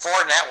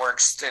 4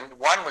 networks, and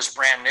one was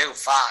brand new,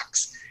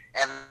 Fox,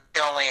 and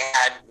they only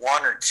had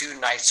 1 or 2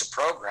 nights of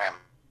program.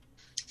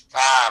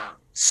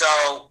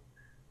 So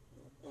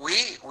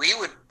we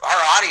would,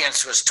 our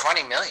audience was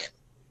 20 million.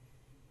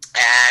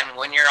 And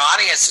when your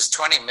audience is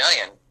 20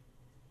 million,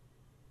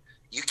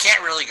 you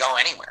can't really go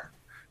anywhere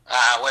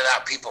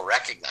without people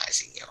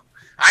recognizing you.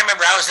 I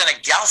remember I was in a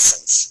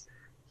Gelson's,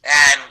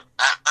 and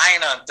I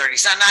know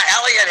 37. Now,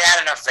 Elliot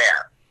had an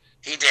affair.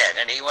 He did,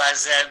 and he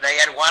was. They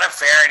had one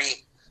affair, and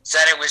he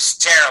said it was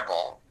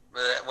terrible.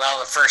 Well,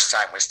 the first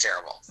time was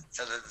terrible.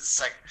 So the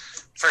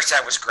first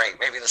time was great.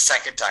 Maybe the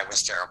second time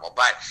was terrible.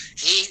 But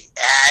he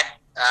had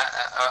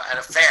an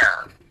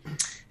affair,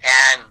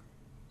 and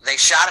they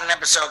shot an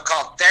episode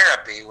called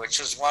Therapy, which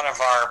was one of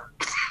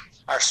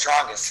our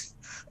strongest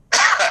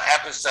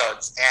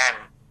episodes. And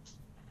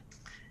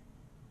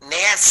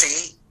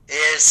Nancy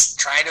is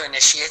trying to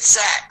initiate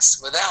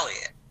sex with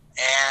Elliot,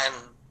 and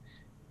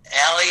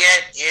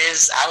Elliot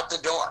is out the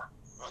door.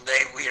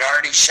 We'd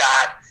already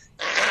shot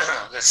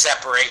the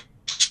separation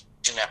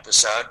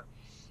episode,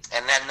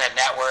 and then the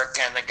network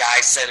and the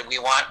guy said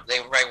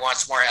everybody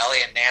wants more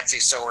Elliot and Nancy,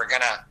 so we're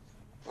gonna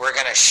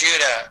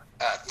shoot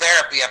a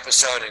therapy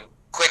episode and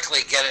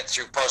quickly get it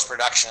through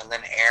post-production and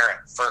then air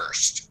it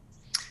first.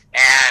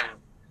 And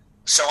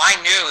so I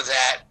knew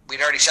that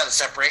we'd already shot the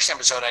separation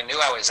episode. I knew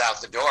I was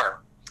out the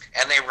door.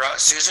 And they wrote,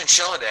 Susan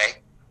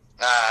Shilladay,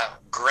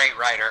 great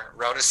writer,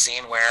 wrote a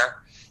scene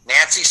where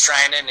Nancy's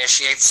trying to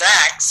initiate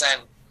sex,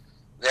 and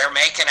they're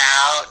making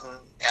out, and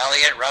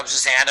Elliot rubs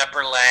his hand up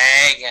her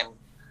leg and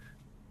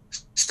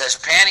says,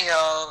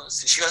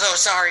 pantyhose. And she goes, oh,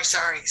 sorry,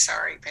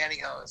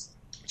 pantyhose.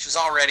 Which was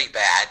already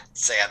bad,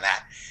 saying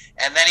that.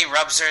 And then he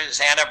rubs his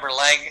hand up her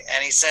leg,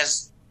 and he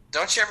says,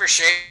 don't you ever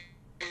shave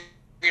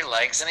your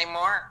legs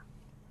anymore?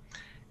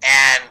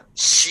 And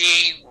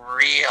she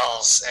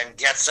reels and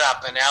gets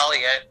up, and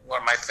Elliot, one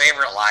of my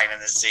favorite line in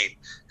the scene,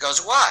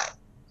 goes, what?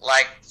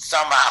 Like,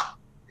 somehow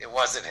it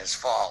wasn't his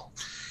fault.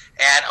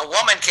 And a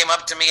woman came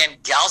up to me in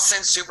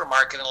Gelson's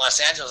supermarket in Los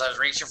Angeles. I was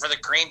reaching for the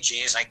cream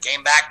cheese. I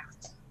came back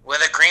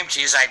with a cream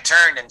cheese. I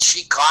turned, and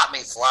she caught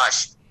me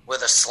flush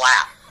with a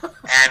slap.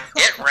 And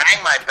it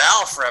rang my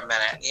bell for a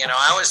minute. You know,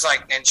 I was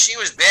like, and she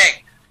was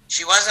big.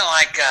 She wasn't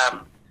like,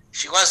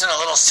 she wasn't a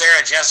little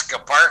Sarah Jessica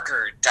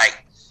Parker type.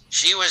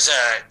 She was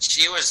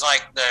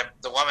like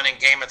the woman in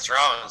Game of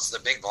Thrones, the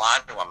big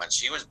blonde woman.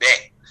 She was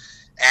big,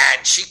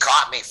 and she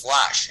caught me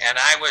flush. And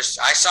I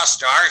saw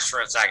stars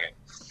for a second,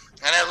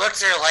 and I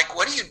looked at her like,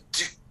 "What are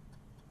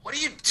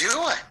you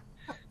doing?"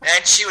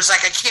 And she was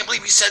like, "I can't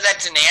believe you said that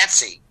to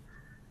Nancy."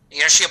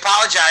 You know, she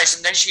apologized,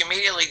 and then she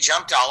immediately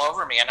jumped all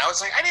over me. And I was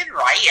like, "I didn't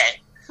write it.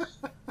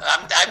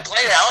 I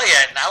played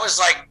Elliot," and I was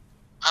like,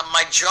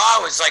 my jaw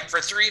was like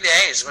for 3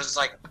 days was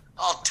like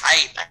all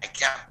tight. I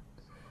kept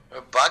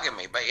bugging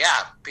me, but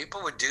yeah,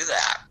 people would do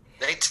that.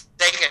 They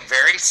take it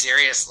very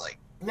seriously.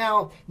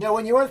 Now,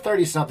 when you were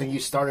 30-something, you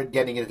started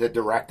getting into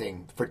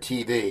directing for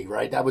TV,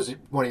 right? That was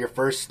one of your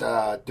first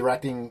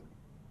directing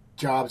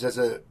jobs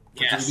for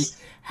yes.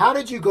 TV. How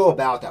did you go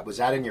about that? Was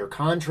that in your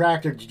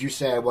contract, or did you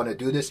say, I want to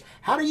do this?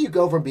 How do you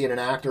go from being an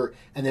actor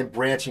and then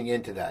branching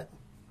into that?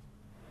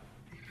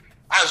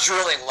 I was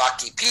really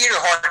lucky. Peter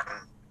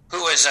Horton,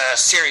 who was a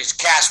series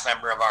cast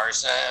member of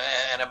ours,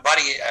 and a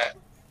buddy,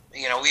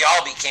 you know, we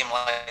all became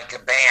like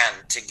a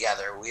band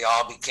together. We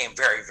all became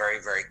very, very,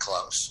 very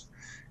close.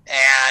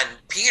 And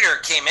Peter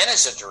came in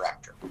as a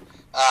director.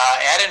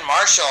 Ed and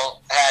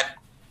Marshall had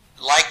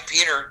liked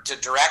Peter to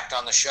direct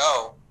on the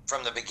show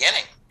from the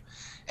beginning.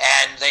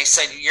 And they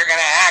said, you're going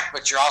to act,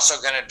 but you're also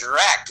going to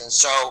direct. And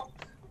so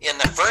in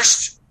the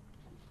first,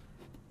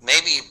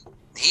 maybe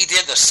he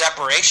did the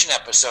separation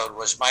episode,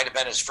 might have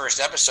been his first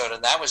episode,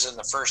 and that was in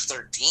the first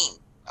 13,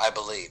 I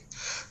believe.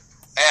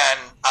 And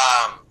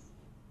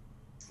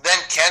then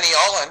Kenny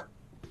Olin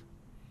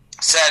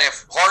said,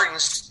 if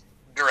Horton's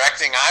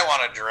directing, I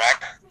want to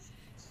direct.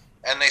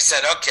 And they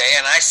said, okay.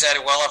 And I said,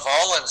 well, if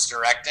Olin's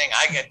directing,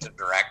 I get to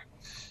direct.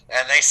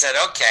 And they said,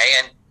 okay.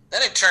 And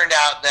then it turned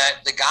out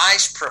that the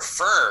guys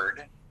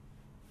preferred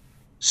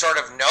sort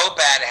of no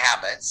bad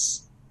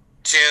habits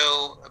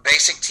to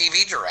basic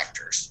TV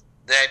directors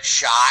that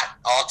shot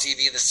all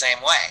TV the same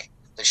way.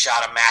 They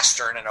shot a mass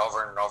turn and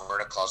over and over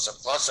and a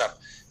close-up.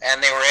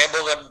 And they were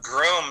able to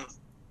groom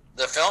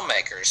the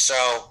filmmakers.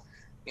 So,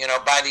 you know,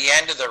 by the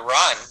end of the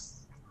run,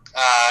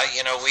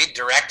 you know, we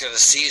directed a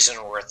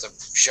season worth of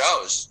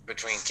shows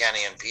between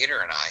Kenny and Peter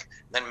and I.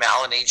 Then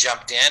Melanie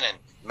jumped in, and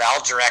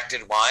Mel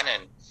directed one,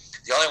 and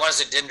the only ones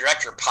that didn't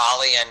direct were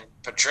Polly and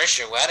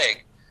Patricia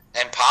Wettig,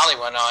 and Polly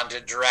went on to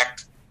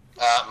direct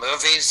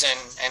movies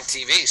and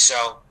TV.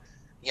 So,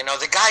 you know,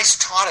 the guys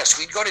taught us.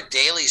 We'd go to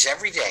dailies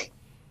every day.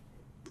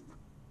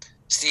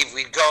 Steve,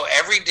 we'd go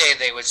every day.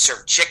 They would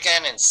serve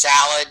chicken and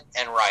salad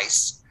and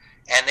rice,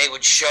 and they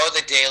would show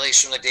the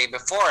dailies from the day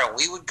before, and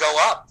we would go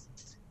up.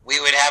 We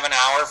would have an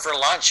hour for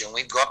lunch, and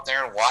we'd go up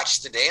there and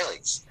watch the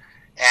dailies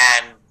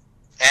and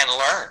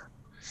learn.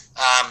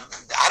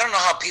 I don't know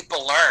how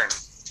people learn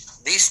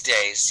these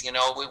days. You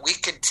know, we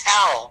could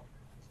tell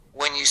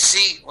when you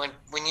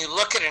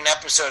look at an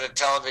episode of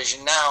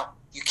television now,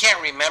 you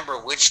can't remember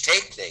which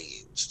take they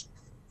used.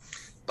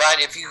 But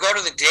if you go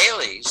to the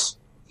dailies,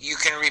 you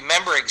can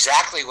remember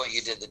exactly what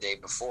you did the day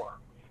before,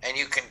 and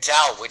you can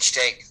tell which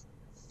take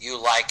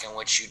you like and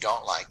which you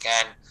don't like.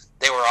 And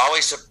they were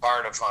always a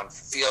part of on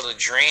Field of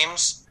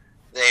Dreams.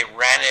 They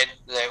rented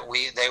that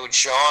they would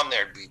show them.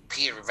 There'd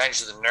be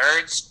Revenge of the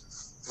Nerds.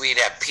 We'd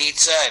have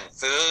pizza and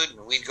food,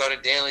 and we'd go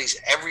to dailies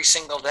every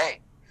single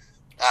day.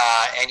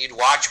 And you'd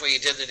watch what you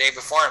did the day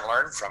before and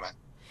learn from it.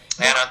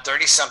 And on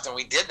 30-something,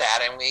 we did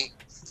that, and we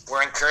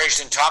were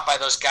encouraged and taught by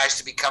those guys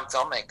to become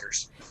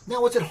filmmakers.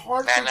 Now, was it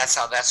hard? And that's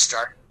how that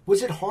started.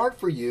 Was it hard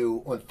for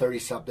you on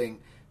 30-something?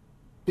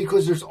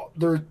 Because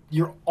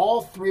you're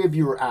all three of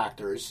you are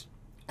actors,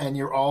 and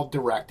you're all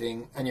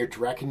directing, and you're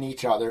directing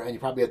each other, and you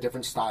probably have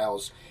different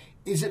styles.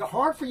 Is it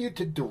hard for you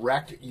to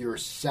direct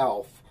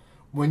yourself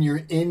when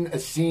you're in a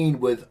scene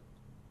with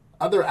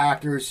other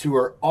actors who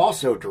are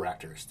also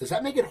directors? Does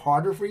that make it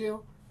harder for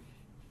you?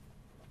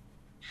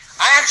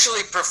 I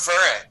actually prefer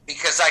it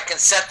because I can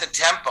set the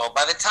tempo.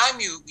 By the time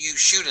you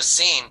shoot a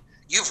scene,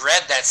 you've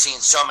read that scene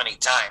so many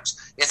times.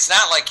 It's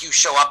not like you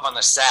show up on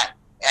the set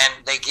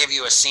and they give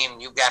you a scene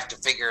and you have to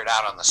figure it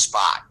out on the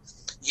spot.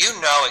 You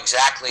know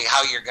exactly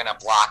how you're going to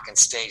block and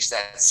stage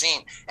that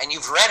scene, and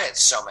you've read it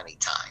so many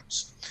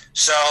times.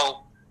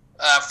 So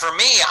for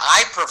me,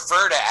 I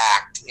prefer to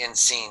act in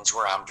scenes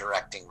where I'm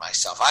directing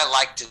myself. I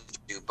like to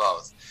do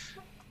both.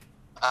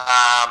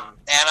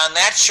 And on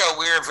that show,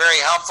 we were very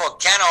helpful.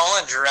 Ken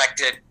Olin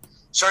directed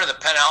sort of the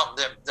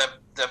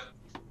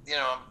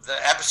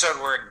episode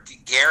where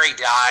Gary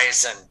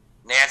dies and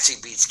Nancy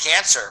beats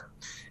cancer,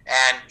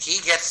 and he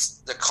gets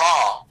the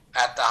call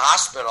at the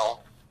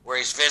hospital where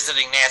he's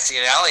visiting Nancy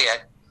and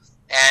Elliot,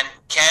 and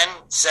Ken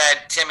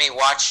said, "Timmy,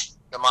 watch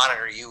the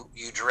monitor. You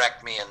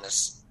direct me in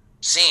this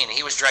scene."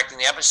 He was directing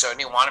the episode, and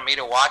he wanted me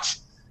to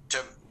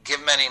give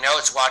him any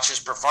notes, watch his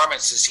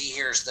performance as he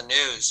hears the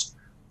news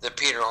that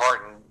Peter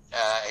Horton,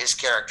 his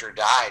character,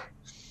 died.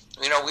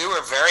 We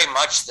were very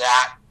much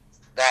that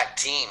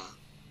team.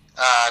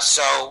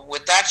 So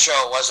with that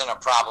show, it wasn't a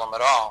problem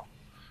at all.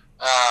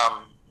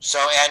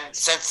 And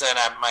since then,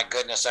 my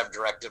goodness, I've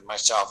directed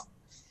myself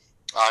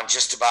on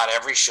just about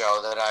every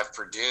show that I've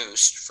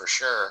produced, for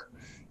sure,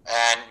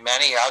 and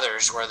many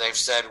others where they've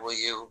said, "Will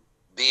you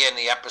be in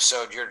the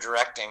episode you're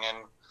directing?"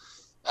 And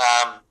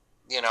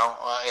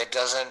it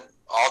doesn't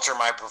alter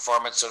my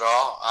performance at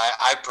all.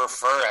 I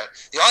prefer it.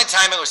 The only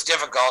time it was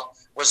difficult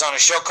was on a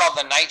show called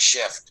The Night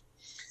Shift,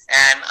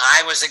 and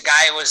I was a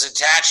guy who was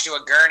attached to a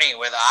gurney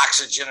with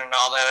oxygen and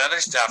all that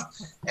other stuff,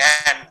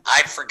 and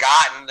I'd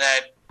forgotten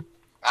that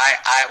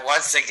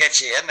once they get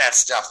you in that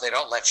stuff, they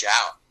don't let you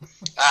out.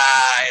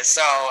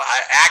 So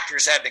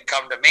actors had to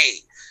come to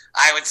me.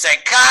 I would say,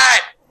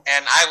 "Cut!"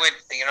 And I would,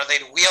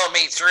 they'd wheel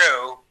me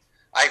through.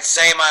 I'd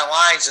say my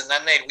lines, and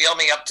then they'd wheel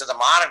me up to the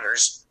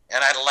monitors,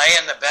 and I'd lay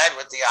in the bed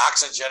with the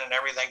oxygen and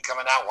everything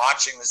coming out,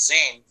 watching the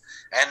scene.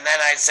 And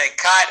then I'd say,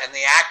 "Cut!" And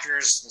the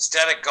actors,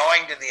 instead of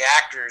going to the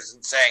actors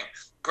and saying,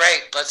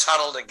 "Great, let's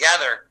huddle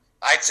together,"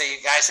 I'd say,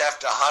 "You guys have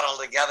to huddle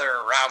together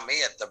around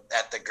me at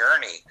the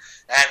gurney."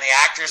 And the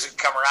actors would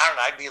come around, and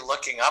I'd be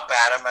looking up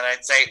at them, and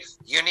I'd say,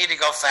 "You need to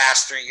go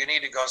faster. You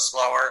need to go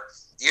slower.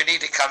 You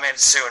need to come in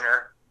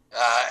sooner,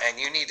 and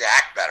you need to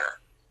act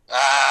better."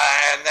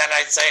 And then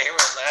I'd say,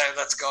 "Well,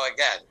 let's go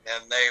again."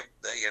 And they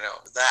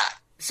that.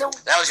 So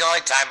that was the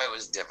only time it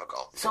was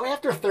difficult. So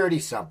after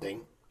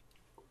 30-something,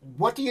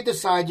 what do you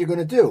decide you're going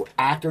to do?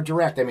 Act or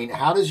direct? I mean,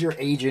 how does your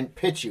agent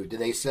pitch you? Do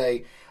they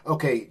say,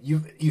 "Okay, you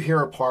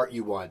hear a part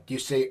you want"? Do you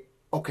say,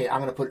 "Okay,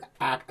 I'm going to put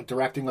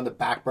directing on the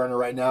back burner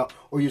right now"?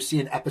 Or you see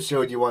an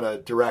episode you want to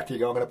direct, you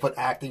go, "I'm going to put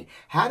acting"?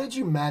 How did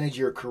you manage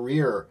your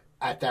career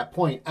at that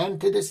point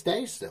and to this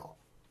day still?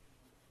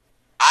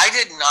 I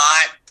did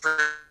not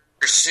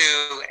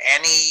pursue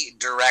any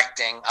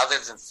directing other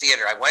than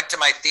theater. I went to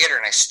my theater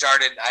and I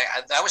started,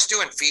 I was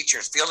doing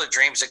features. Field of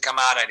Dreams had come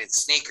out. I did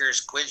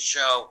Sneakers, Quiz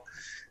Show.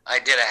 I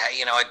did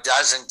a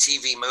dozen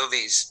TV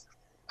movies.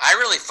 I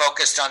really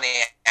focused on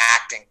the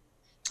acting,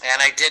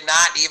 and I did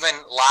not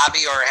even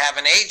lobby or have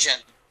an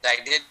agent. I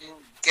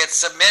didn't get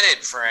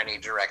submitted for any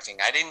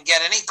directing. I didn't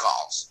get any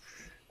calls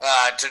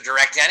to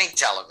direct any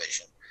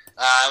television.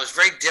 It was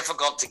very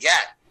difficult to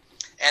get.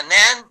 And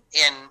then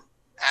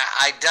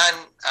I'd done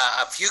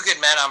A Few Good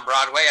Men on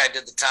Broadway. I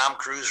did the Tom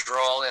Cruise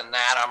role in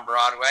that on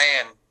Broadway,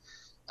 and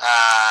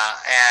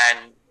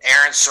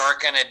Aaron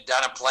Sorkin had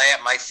done a play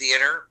at my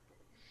theater,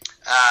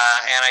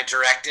 and I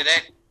directed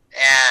it,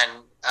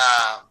 and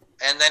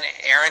then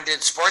Aaron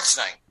did Sports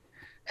Night,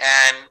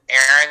 and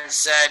Aaron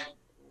said,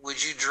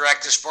 "Would you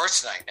direct a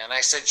Sports Night?" And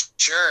I said,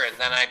 "Sure." And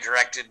then I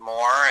directed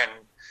more, and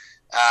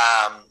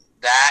I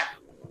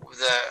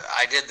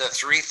did the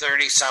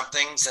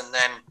 330-somethings, and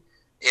then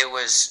it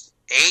was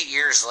 8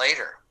 years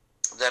later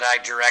that I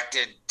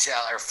directed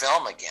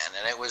film again,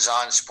 and it was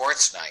on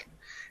Sports Night.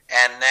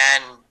 And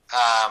then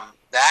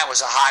that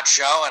was a hot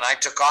show, and I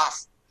took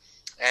off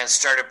and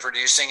started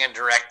producing and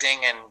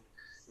directing, and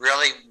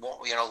really,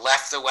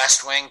 left the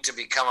West Wing to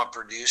become a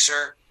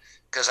producer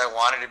because I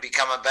wanted to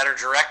become a better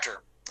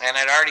director. And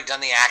I'd already done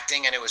the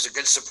acting, and it was a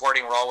good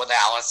supporting role with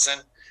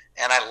Allison,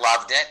 and I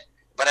loved it.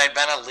 but I'd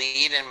been a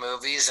lead in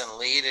movies and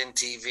lead in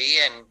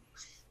TV, and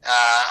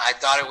I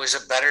thought it was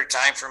a better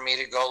time for me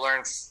to go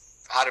learn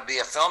how to be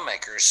a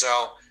filmmaker.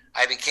 So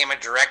I became a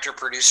director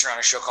producer on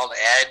a show called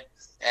Ed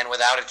and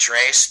Without a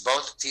Trace,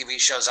 both TV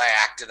shows I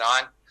acted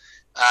on.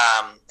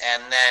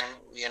 And then,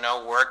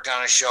 worked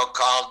on a show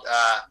called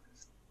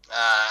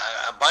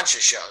a bunch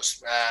of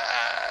shows,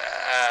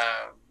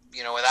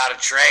 Without a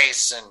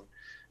Trace and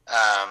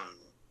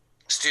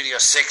Studio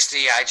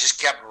 60. I just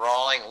kept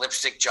rolling.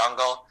 Lipstick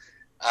Jungle.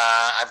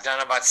 I've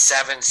done about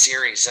 7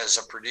 series as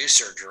a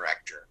producer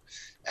director,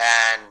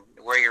 and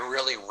where you're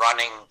really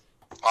running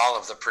all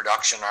of the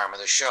production arm of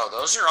the show.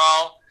 Those are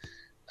all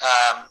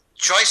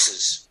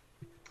choices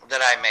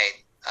that I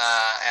made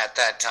at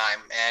that time,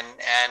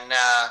 and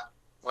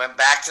went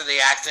back to the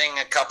acting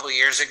a couple of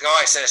years ago.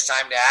 I said it's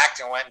time to act,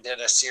 and went and did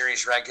a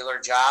series regular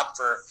job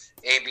for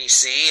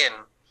ABC and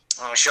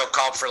on a show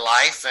called For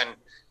Life, and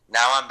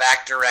now I'm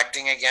back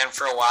directing again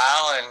for a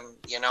while. And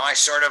I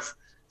sort of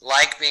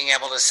like being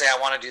able to say I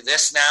want to do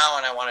this now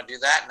and I want to do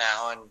that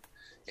now, and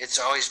it's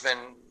always been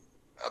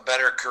a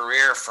better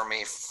career for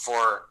me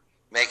for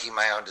making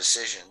my own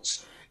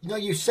decisions.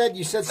 You said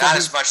not something,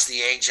 as much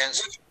the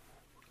agents.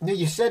 No,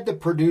 you said the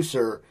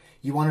producer,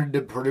 you wanted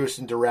to produce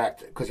and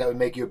direct because that would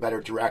make you a better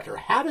director.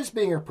 How does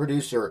being a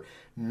producer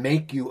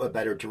make you a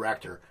better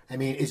director? I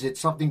mean, is it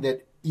something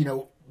that,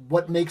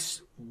 what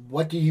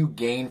do you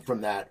gain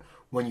from that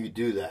when you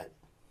do that?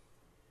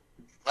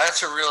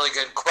 That's a really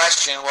good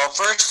question. Well,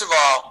 first of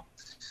all,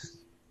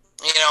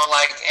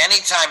 like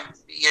anytime,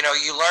 you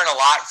learn a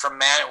lot from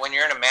when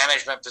you're in a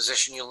management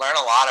position, you learn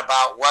a lot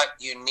about what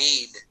you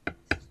need,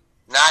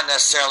 not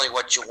necessarily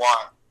what you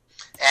want.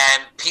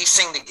 And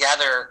piecing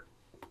together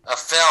a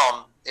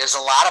film is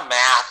a lot of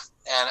math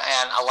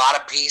and a lot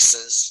of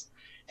pieces.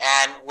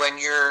 And when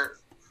you're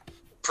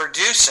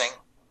producing,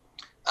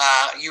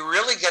 you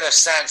really get a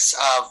sense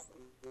of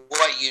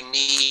what you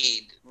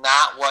need,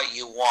 not what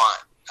you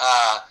want.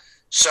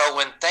 So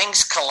when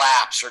things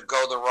collapse or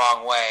go the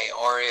wrong way,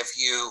 or if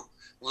you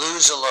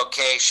lose a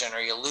location or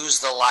you lose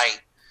the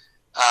light,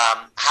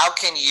 how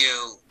can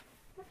you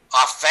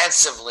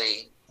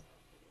offensively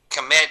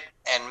commit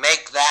and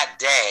make that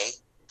day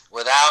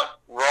without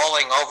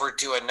rolling over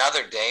to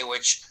another day,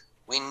 which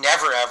we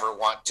never ever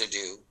want to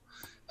do?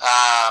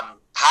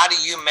 How do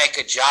you make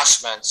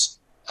adjustments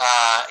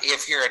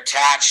if you're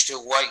attached to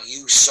what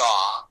you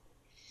saw?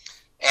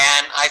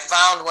 And I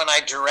found when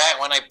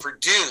I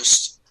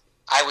produced,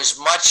 I was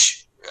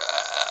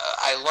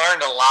I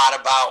learned a lot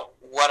about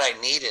what I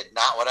needed,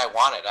 not what I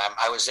wanted.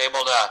 I was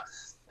able to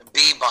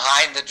be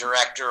behind the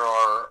director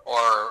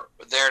or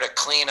there to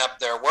clean up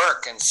their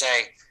work and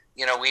say,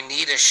 we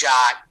need a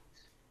shot.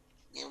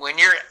 When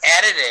you're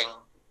editing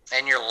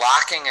and you're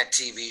locking a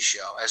TV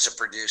show as a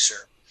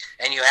producer,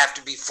 and you have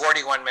to be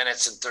 41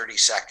 minutes and 30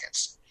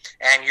 seconds,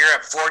 and you're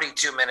at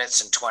 42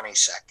 minutes and 20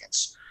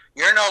 seconds,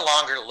 you're no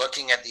longer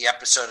looking at the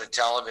episode of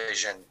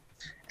television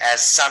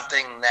as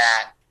something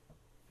that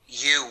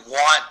you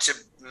want to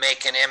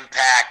make an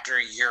impact or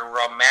you're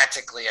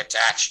romantically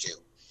attached to.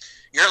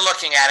 You're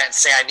looking at it and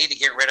say, I need to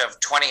get rid of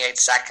 28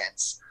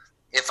 seconds.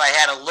 If I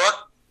had a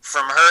look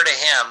from her to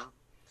him,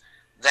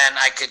 then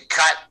I could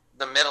cut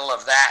the middle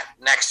of that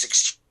next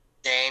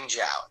exchange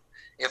out.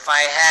 If I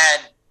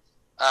had,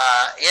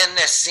 in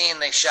this scene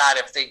they shot,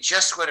 if they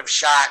just would have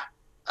shot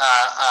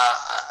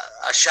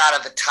a shot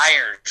of the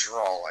tires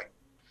rolling,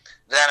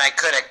 then I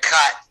could have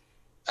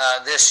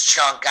cut this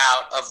chunk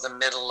out of the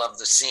middle of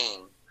the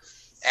scene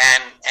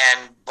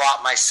and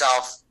bought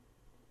myself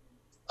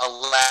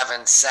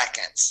 11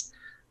 seconds.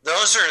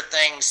 Those are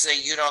things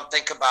that you don't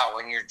think about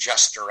when you're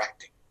just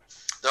directing.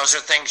 Those are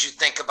things you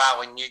think about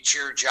when it's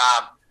your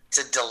job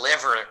to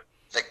deliver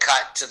the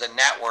cut to the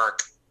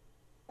network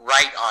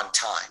right on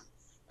time,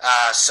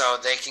 so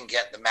they can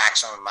get the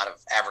maximum amount of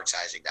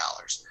advertising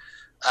dollars.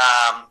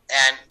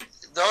 And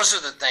those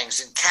are the things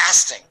in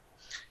casting.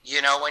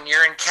 When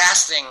you're in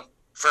casting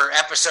for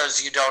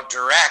episodes you don't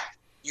direct,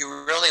 you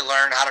really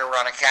learn how to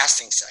run a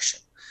casting session.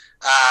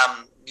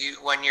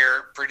 When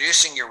you're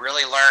producing, you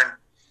really learn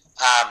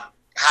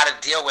how to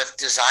deal with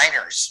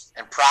designers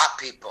and prop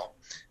people,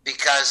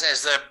 because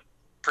as the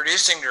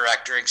producing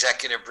director,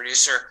 executive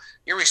producer,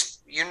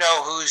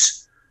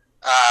 who's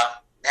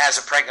has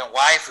a pregnant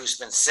wife, who's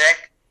been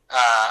sick,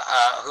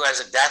 who has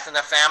a death in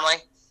the family.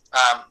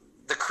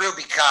 The crew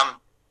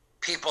become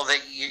people that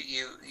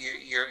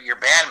your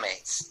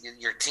bandmates,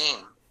 your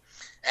team.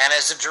 And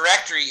as a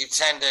director, you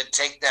tend to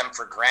take them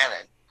for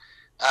granted.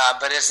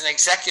 But as an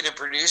executive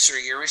producer,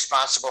 you're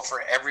responsible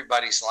for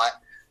everybody's life,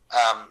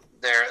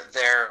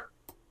 their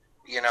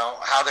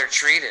how they're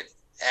treated,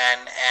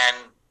 and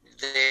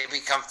they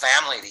become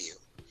family to you.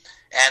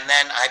 And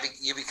then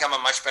you become a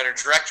much better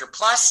director.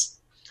 Plus,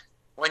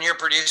 when you're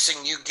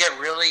producing, you get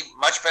really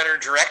much better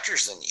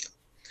directors than you,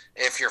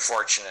 if you're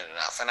fortunate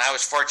enough. And I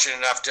was fortunate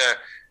enough to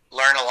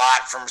learn a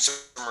lot from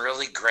some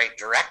really great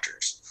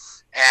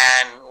directors.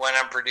 And when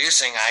I'm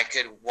producing, I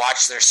could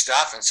watch their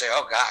stuff and say,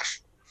 oh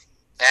gosh.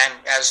 And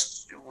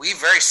as we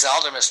very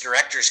seldom as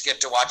directors get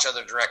to watch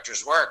other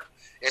directors work,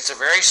 It's a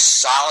very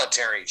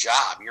solitary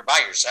job. You're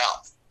by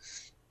yourself.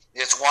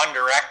 It's one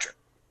director,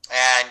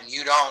 and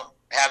you don't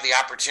have the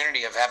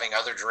opportunity of having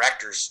other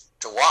directors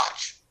to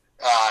watch.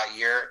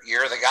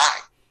 You're the guy.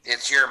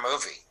 It's your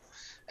movie.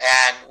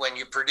 And when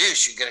you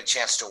produce, you get a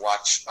chance to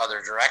watch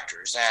other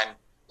directors and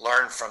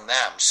learn from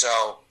them.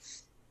 So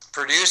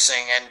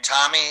producing, and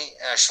Tommy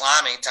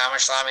Schlamme,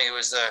 who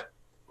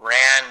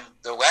ran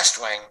the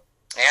West Wing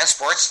and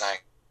Sports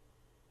Night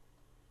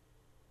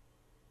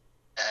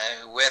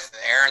with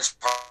Aaron's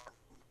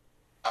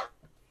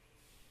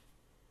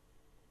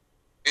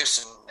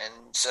and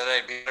said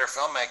I'd be a better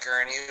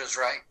filmmaker, and he was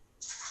right.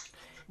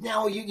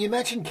 Now, you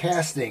mentioned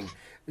casting.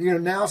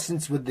 Now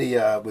since with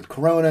the with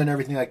Corona and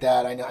everything like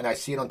that, I know, and I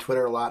see it on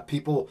Twitter a lot.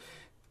 People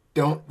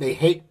they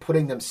hate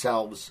putting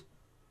themselves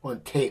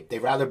on tape. They'd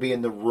rather be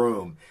in the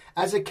room.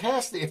 As a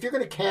cast, if you're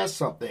going to cast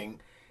something,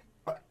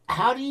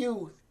 how do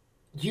you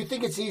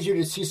think it's easier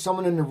to see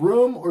someone in the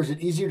room, or is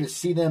it easier to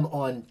see them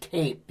on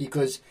tape?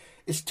 Because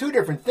it's two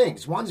different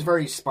things. One's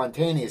very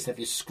spontaneous. If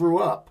you screw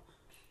up,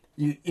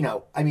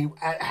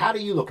 how do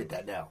you look at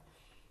that now?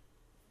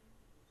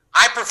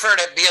 I prefer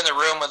to be in the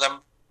room with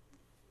them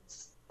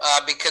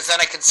because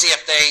then I can see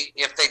if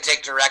they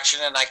take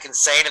direction, and I can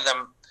say to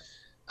them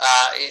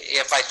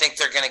if I think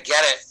they're going to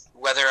get it,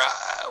 whether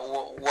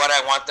what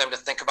I want them to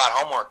think about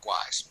homework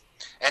wise.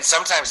 And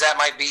sometimes that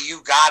might be,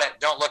 you got it,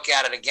 don't look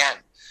at it again.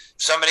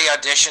 If somebody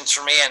auditions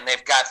for me and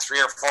they've got 3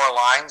 or 4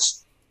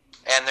 lines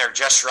and they're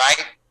just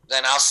right,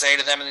 then I'll say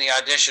to them in the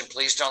audition,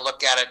 please don't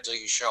look at it till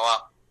you show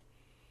up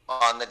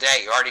on the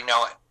day. You already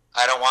know it.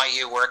 I don't want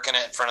you working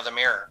it in front of the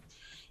mirror.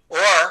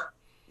 Or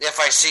if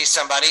I see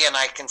somebody and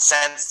I can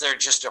sense they're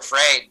just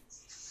afraid,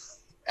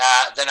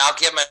 then I'll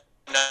give them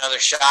another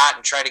shot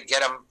and try to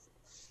get them,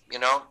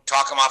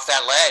 talk them off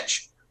that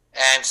ledge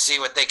and see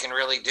what they can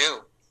really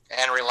do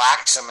and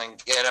relax them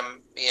and get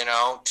them,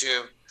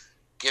 to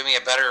give me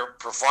a better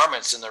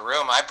performance in the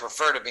room. I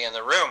prefer to be in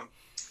the room.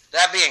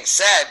 That being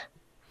said,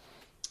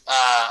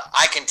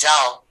 I can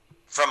tell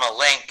from a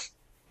link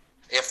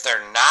if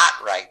they're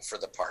not right for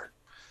the part.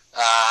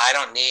 I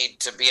don't need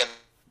to be in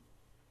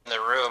the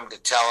room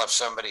to tell if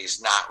somebody's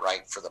not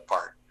right for the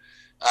part.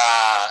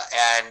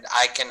 And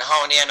I can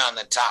hone in on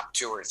the top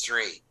 2 or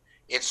 3.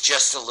 It's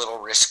just a little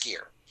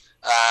riskier,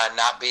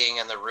 not being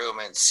in the room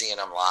and seeing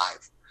them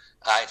live.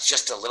 It's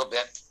just a little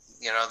bit,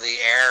 the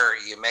error,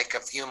 you make a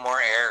few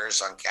more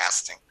errors on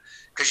casting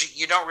because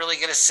you don't really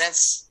get a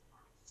sense,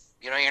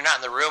 you're not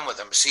in the room with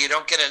them. So you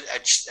don't get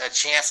a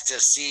chance to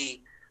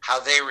see how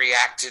they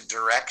react to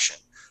direction.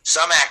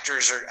 Some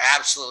actors are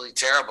absolutely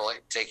terrible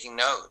at taking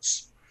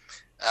notes.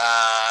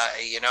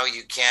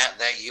 You can't,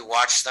 that you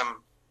watch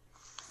them,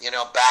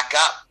 back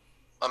up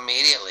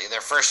immediately.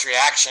 Their first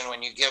reaction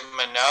when you give them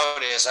a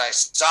note is, I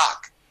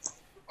suck.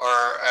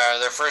 Or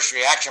their first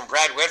reaction,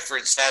 Brad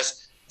Whitford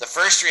says, the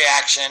first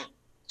reaction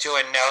to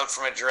a note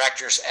from a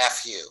director's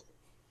F you.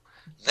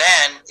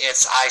 Then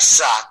it's, I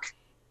suck.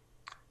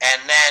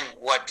 And then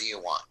what do you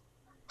want?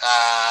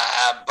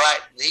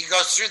 But he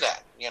goes through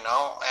that, and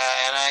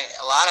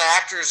a lot of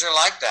actors are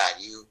like that.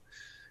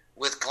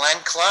 With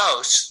Glenn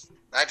Close,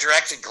 I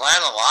directed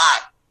Glenn a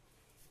lot.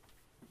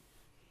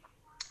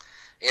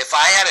 If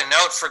I had a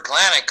note for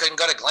Glenn, I couldn't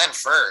go to Glenn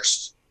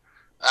first.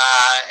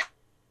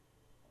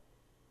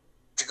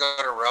 To go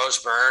to Rose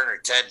Byrne or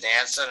Ted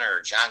Danson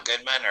or John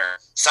Goodman or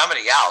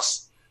somebody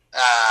else,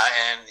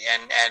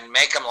 and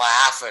make them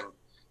laugh and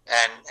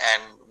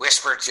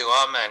whisper to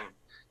them and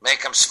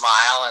make them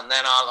smile, and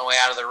then on the way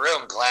out of the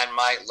room, Glenn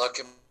might look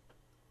at me,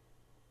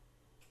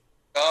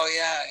 oh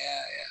yeah,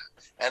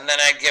 and then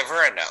I'd give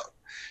her a note.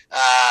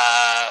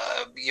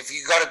 If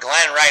you go to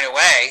Glenn right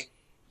away,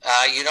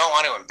 you don't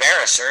want to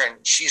embarrass her,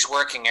 and she's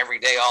working every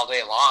day, all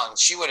day long.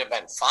 She would have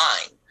been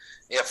fine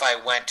if I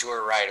went to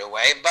her right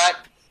away,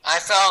 but I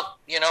felt,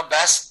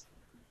 best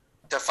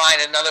to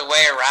find another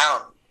way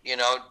around,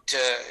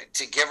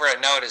 to give her a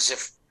note as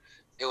if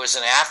it was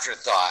an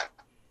afterthought.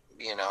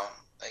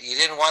 You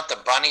didn't want the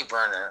bunny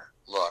burner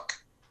look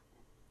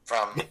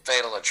from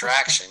Fatal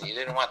Attraction. You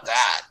didn't want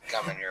that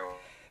coming your way.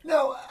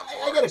 No,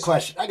 I got a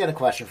question. I got a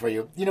question for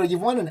you.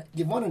 You've won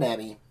an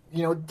Emmy.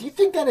 Do you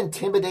think that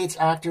intimidates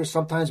actors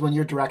sometimes when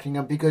you're directing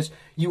them, because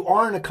you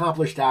are an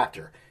accomplished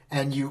actor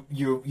and you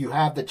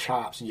have the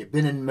chops and you've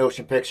been in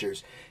motion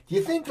pictures? Do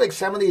you think like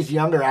some of these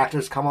younger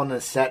actors come on the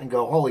set and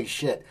go, holy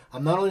shit,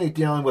 I'm not only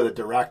dealing with a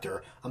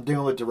director, I'm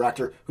dealing with a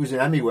director who's an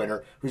Emmy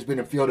winner, who's been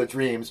in Field of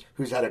Dreams,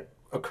 who's had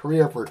a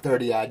career for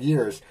 30 odd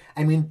years.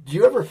 I mean, do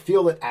you ever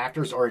feel that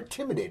actors are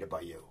intimidated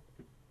by you?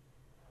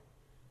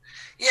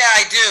 Yeah,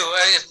 I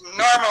do.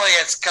 Normally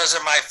it's because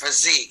of my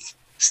physique,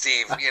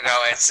 Steve.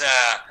 It's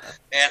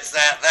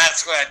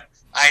that's what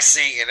I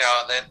see.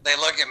 They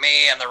look at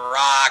me and The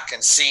Rock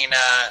and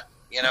Cena.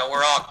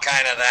 We're all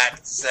kind of that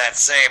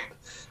same.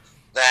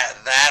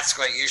 That's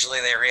what usually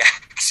they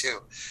react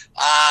to.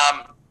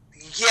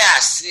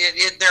 Yes,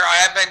 there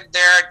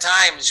are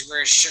times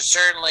where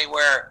certainly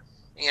where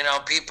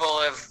people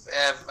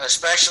have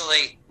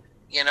especially.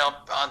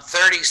 On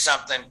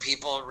 30-something,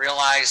 people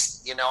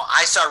realize,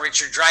 I saw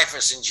Richard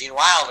Dreyfuss and Gene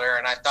Wilder,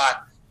 and I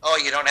thought, oh,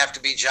 you don't have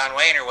to be John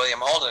Wayne or William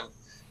Holden.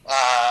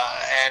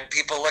 And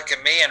people look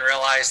at me and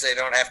realize they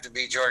don't have to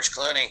be George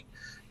Clooney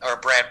or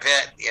Brad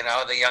Pitt, you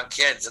know, the young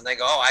kids, and they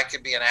go, oh, I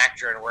could be an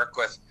actor and work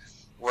with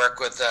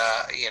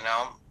you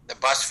know, the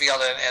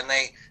Busfield, and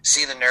they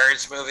see the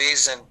Nerds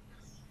movies, and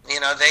you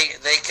know,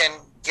 they can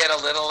get a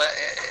little.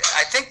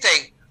 I think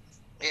they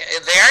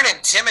aren't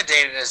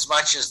intimidated as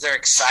much as they're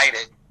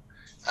excited.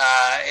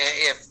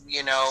 If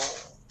you know,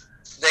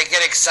 they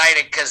get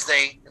excited because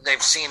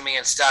they've seen me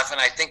and stuff, and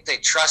I think they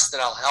trust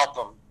that I'll help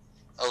them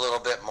a little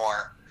bit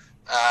more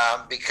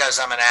because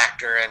I'm an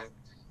actor, and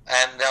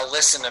they'll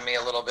listen to me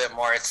a little bit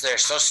more. They're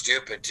so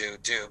stupid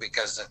too,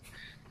 because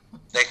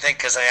they think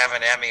because I have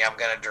an Emmy, I'm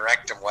going to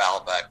direct them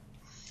well, but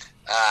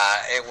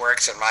it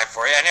works in my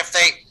for you. And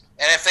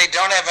if they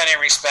don't have any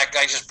respect,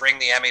 I just bring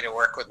the Emmy to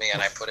work with me,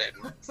 and I put it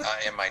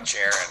in my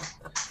chair,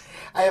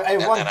 and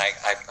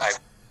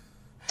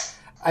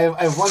I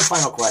have one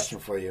final question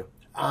for you.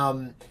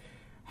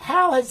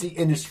 How has the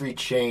industry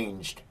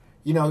changed?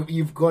 You know,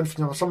 you've gone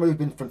from somebody who's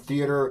been from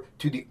theater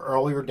to the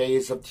earlier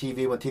days of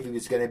TV when TV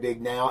was getting big.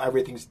 Now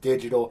everything's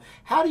digital.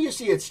 How do you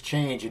see it's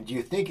changed, and do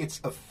you think it's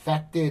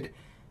affected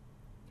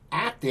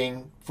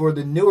acting for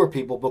the newer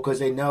people because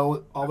they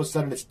know all of a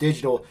sudden it's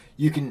digital?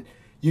 You can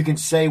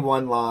say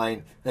one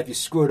line, and if you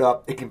screw it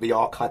up, it can be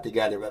all cut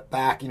together. But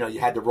back, you know,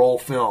 you had to roll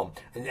film,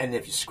 and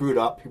if you screwed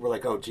up, people were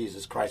like, "Oh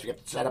Jesus Christ, we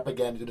have to set up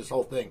again and do this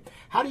whole thing."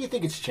 How do you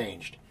think it's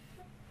changed?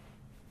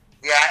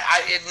 Yeah,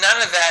 none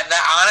of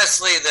that.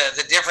 Honestly,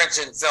 the difference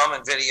in film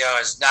and video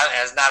has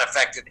not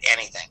affected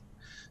anything.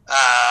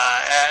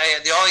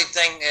 The only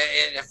thing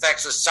it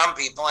affects with some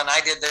people, and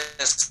I did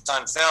this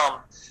on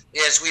film,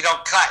 is we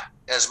don't cut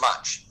as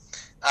much.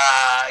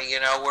 You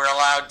know, we're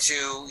allowed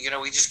to. You know,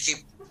 we just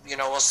keep. You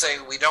know, we'll say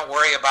we don't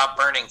worry about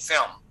burning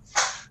film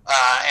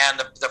and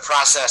the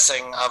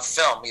processing of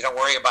film. You don't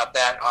worry about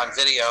that on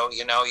video.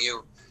 You know,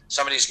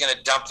 somebody's going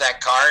to dump that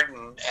card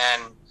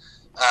and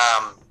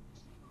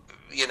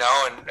you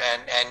know,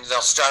 and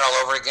they'll start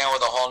all over again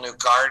with a whole new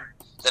card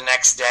the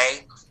next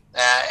day.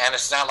 And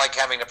it's not like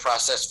having to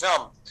process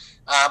film.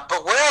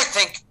 But where I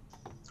think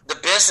the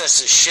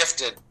business has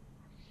shifted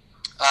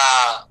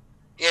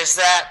is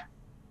that,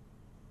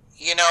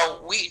 you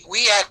know,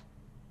 we had,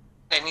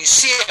 and you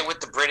see it with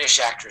the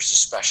British actors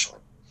especially.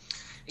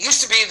 It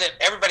used to be that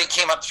everybody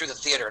came up through the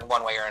theater in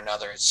one way or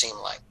another, it seemed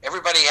like.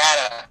 Everybody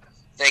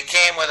they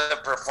came with a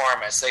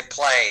performance, they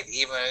played.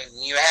 Even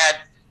you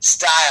had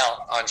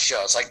style on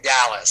shows like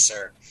Dallas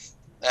or,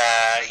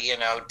 you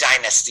know,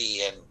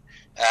 Dynasty, and,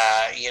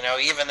 you know,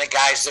 even the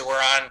guys that were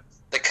on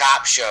the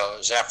cop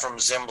shows, Ephraim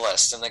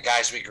Zimbalist and the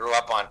guys we grew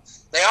up on,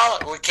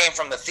 we came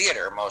from the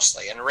theater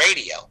mostly, and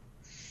radio.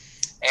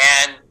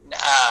 And,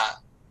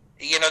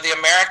 you know, the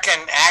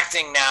American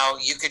acting now,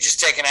 you could just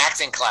take an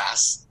acting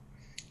class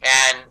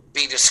and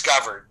be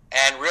discovered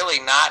and really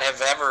not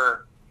have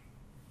ever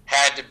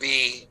had to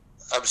be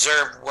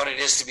observed what it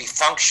is to be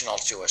functional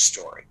to a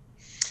story.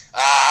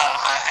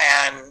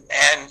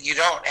 And you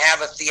don't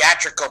have a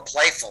theatrical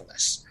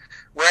playfulness.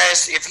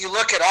 Whereas if you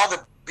look at all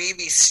the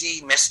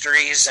BBC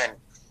mysteries and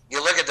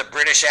you look at the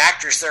British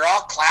actors, they're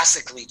all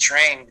classically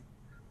trained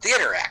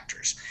theater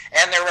actors.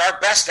 And they're our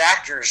best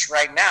actors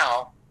right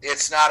now.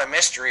 It's not a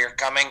mystery, are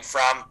coming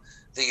from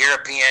the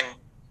European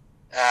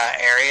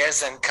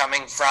areas and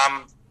coming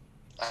from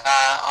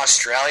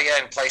Australia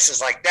and places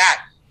like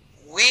that.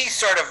 We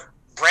sort of,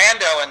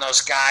 Brando and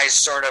those guys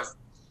sort of,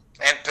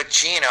 and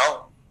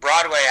Pacino,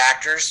 Broadway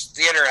actors,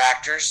 theater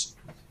actors,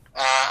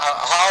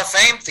 Hall of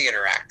Fame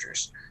theater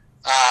actors,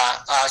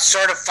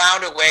 sort of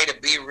found a way to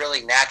be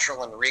really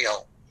natural and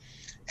real.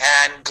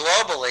 And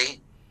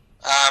globally,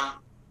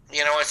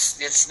 you know,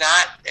 it's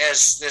not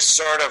as this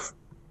sort of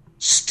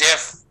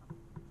stiff,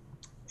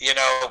 you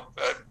know,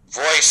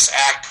 voice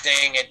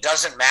acting. It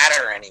doesn't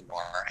matter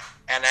anymore.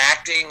 And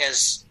acting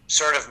is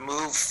sort of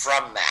moved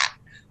from that.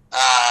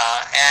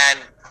 And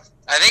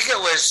I think it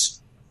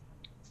was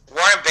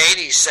Warren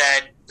Beatty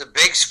said, the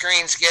big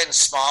screen's getting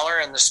smaller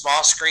and the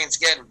small screen's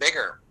getting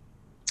bigger.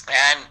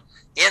 And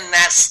in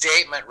that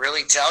statement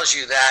really tells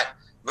you that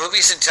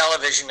movies and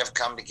television have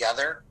come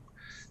together.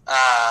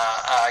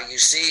 You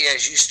see,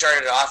 as you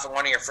started off in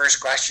one of your first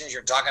questions,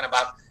 you're talking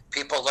about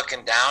people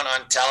looking down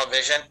on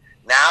television.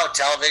 Now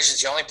television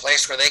is the only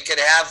place where they could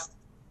have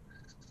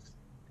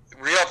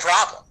real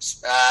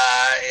problems.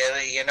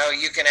 You know,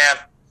 you can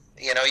have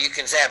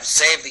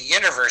Save the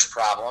Universe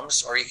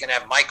problems, or you can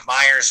have Mike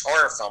Myers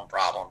horror film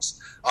problems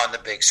on the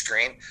big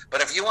screen. But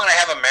if you want to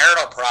have a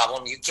marital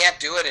problem, you can't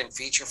do it in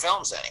feature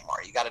films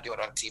anymore. You got to do it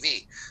on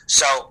TV.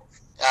 So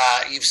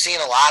you've seen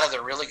a lot of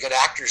the really good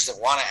actors that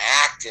want to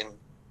act and,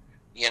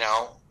 you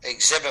know,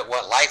 exhibit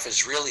what life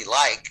is really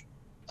like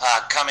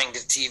coming to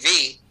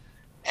TV.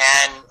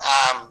 And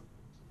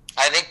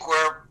I think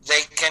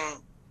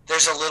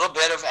there's a little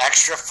bit of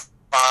extra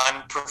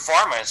fun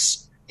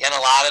performance in a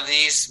lot of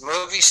these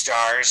movie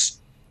stars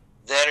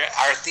that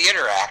are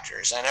theater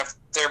actors. And if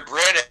they're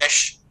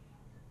British,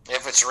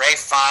 if it's Ralph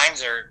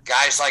Fiennes or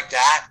guys like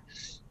that,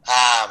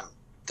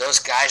 those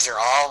guys are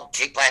all,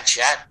 Cate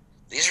Blanchett,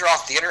 these are all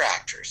theater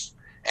actors.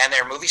 and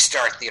they're movie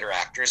star theater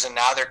actors, and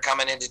now they're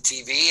coming into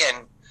TV,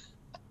 and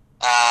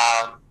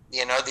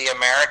the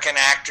American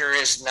actor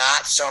is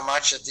not so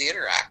much a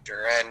theater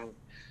actor, and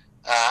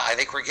I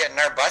think we're getting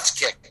our butts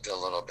kicked a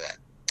little bit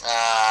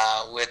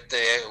with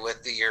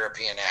the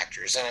European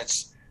actors, and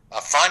it's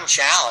a fun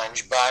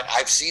challenge. But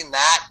I've seen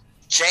that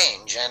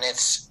change, and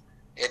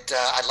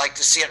I'd like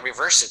to see it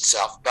reverse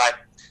itself. But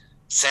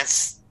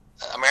since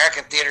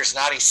American theater is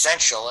not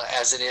essential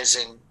as it is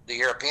in the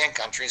European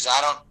countries,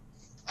 I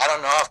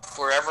don't know if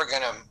we're ever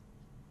going to,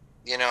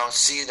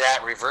 see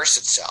that reverse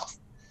itself.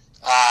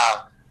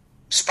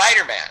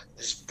 Spider-Man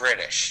is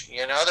British.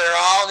 There are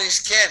all these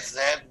kids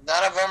that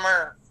none of them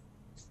are.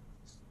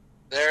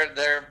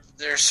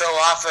 They're so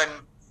often,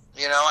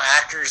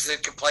 actors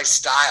that can play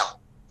style.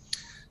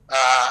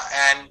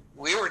 And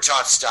we were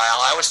taught style.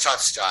 I was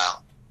taught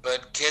style,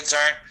 but kids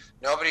aren't.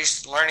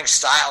 Nobody's learning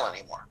style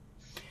anymore,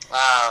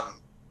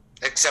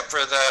 except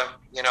for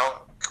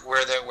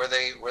where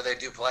they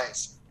do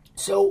plays.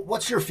 So,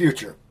 what's your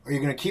future? Are you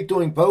going to keep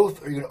doing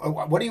both?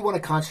 What do you want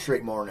to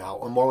concentrate more now?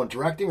 Or more on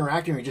directing or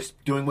acting? Or are you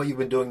just doing what you've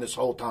been doing this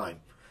whole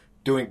time?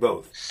 Doing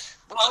both?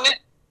 Well, I'm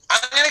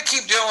going to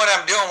keep doing what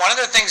I'm doing. One of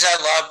the things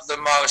I love the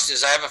most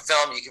is I have a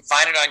film. You can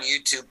find it on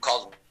YouTube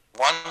called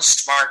One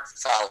Smart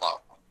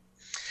Fellow.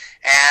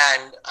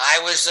 And I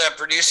was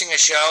producing a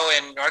show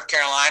in North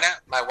Carolina.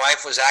 My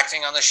wife was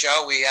acting on the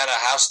show. We had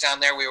a house down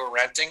there we were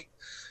renting.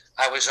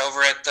 I was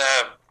over at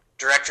the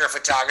director of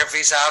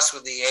photography's house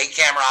with the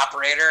A-camera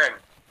operator, and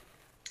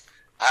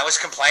I was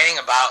complaining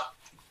about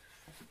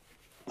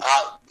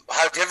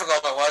how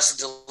difficult it was to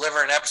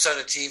deliver an episode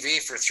of TV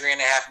for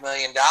 $3.5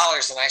 million.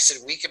 And I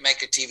said, we could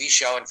make a TV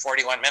show in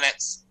 41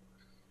 minutes.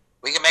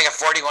 We can make a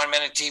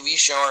 41-minute TV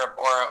show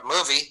or a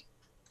movie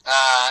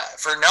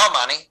for no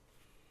money.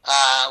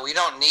 We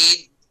don't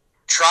need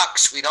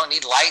trucks. We don't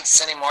need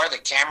lights anymore. The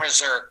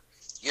cameras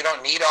you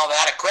don't need all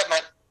that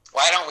equipment.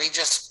 Why don't we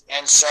just,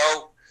 and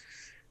so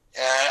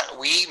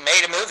we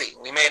made a movie.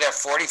 We made a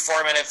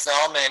 44-minute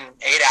film in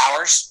 8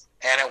 hours,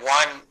 and it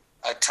won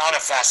a ton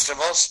of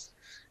festivals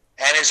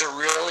and is a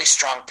really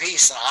strong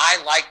piece. And I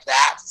like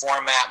that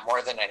format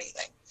more than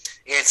anything.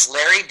 It's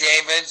Larry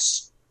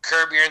David's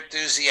Curb Your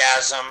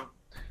Enthusiasm,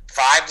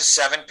 5 to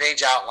 7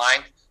 page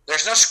outline.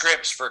 There's no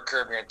scripts for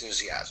Curb Your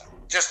Enthusiasm,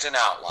 just an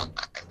outline.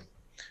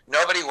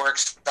 Nobody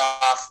works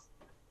off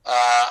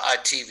a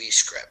TV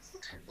script.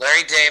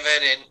 Larry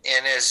David,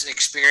 in his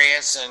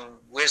experience and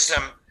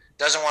wisdom,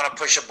 doesn't want to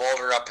push a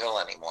boulder uphill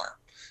anymore.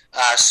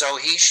 So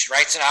he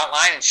writes an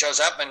outline and shows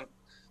up and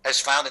has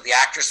found that the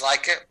actors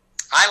like it.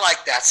 I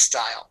like that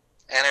style,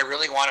 and I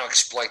really want to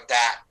exploit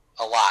that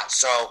a lot.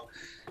 So,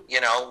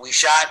 we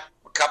shot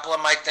a couple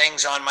of my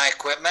things on my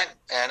equipment,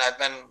 and I've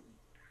been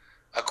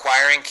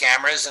acquiring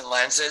cameras and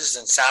lenses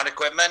and sound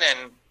equipment,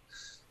 and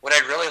what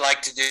I'd really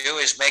like to do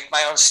is make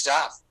my own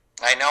stuff.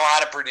 I know how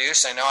to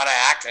produce, I know how to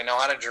act, I know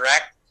how to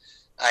direct,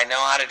 I know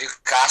how to do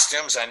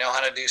costumes, I know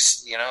how to do,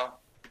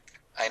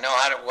 I know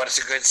what's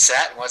a good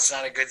set and what's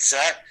not a good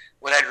set.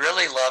 What I'd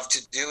really love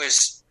to do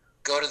is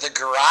go to the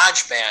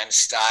garage band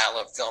style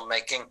of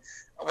filmmaking.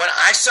 When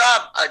I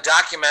saw a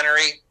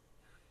documentary,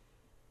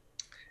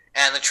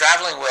 and the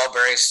Traveling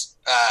Wilburys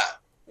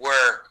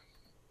were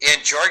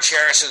in George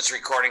Harrison's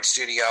recording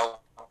studio,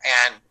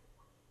 and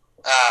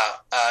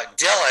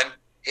Dylan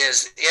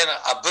is in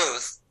a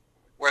booth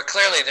where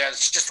clearly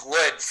there's just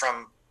wood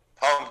from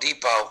Home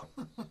Depot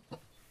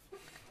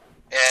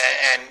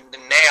and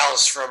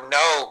nails from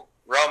no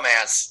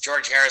romance.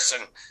 George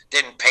Harrison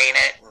didn't paint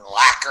it and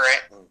lacquer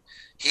it, and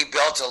he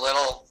built a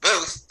little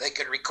booth they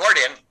could record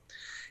in.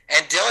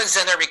 And Dylan's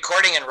in there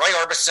recording, and Roy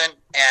Orbison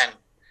and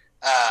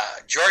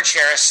George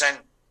Harrison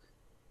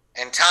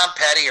and Tom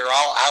Petty are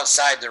all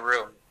outside the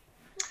room.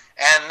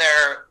 And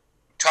they're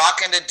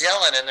talking to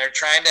Dylan, and they're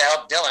trying to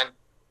help Dylan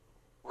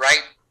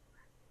write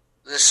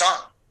the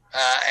song.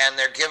 And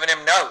they're giving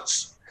him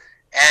notes.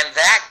 And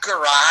that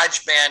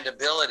garage band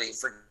ability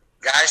for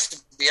guys to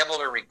be able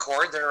to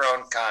record their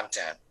own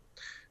content.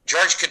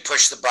 George could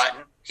push the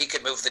button. He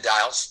could move the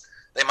dials.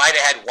 They might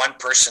have had one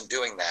person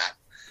doing that.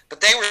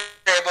 But they were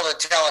able to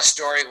tell a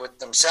story with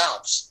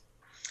themselves.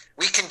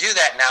 We can do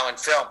that now in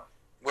film,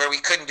 where we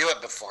couldn't do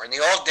it before. In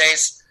the old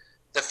days,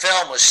 the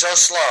film was so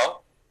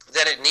slow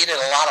that it needed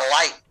a lot of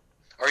light,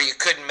 or you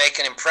couldn't make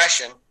an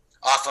impression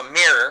off a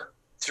mirror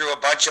through a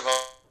bunch of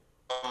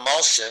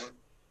emulsion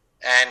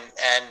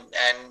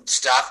and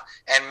stuff,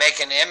 and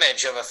make an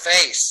image of a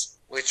face,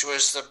 which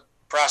was the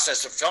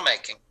process of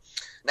filmmaking.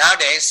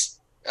 Nowadays,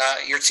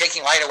 you're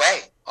taking light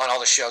away on all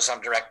the shows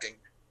I'm directing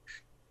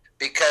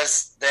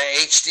because the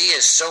HD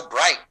is so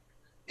bright.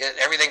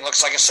 Everything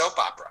looks like a soap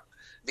opera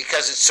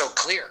because it's so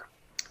clear.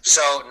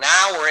 So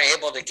now we're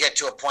able to get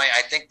to a point.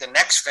 I think the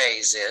next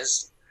phase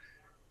is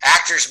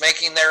actors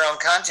making their own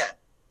content.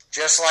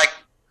 Just like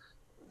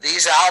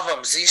these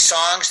albums, these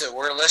songs that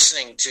we're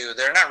listening to,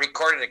 they're not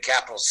recorded at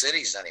capital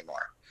cities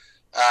anymore.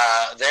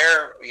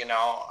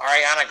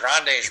 Ariana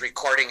Grande is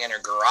recording in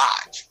her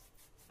garage.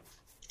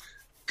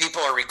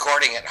 People are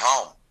recording at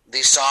home.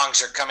 These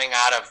songs are coming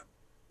out of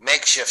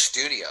makeshift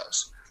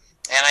studios.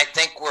 And I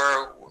think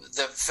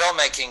the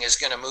filmmaking is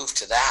going to move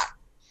to that.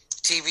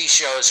 TV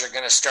shows are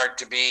going to start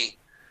to be,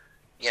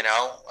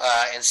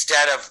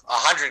 instead of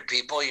 100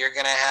 people, you're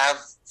going to have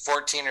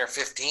 14 or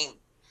 15.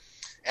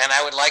 And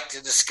I would like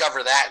to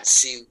discover that and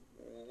see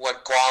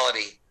what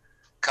quality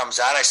comes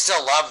out. I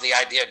still love the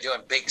idea of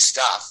doing big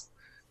stuff,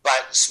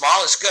 but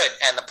small is good.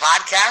 And the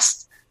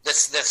podcast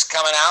that's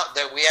coming out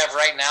that we have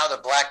right now,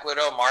 the Black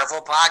Widow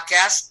Marvel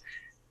podcast,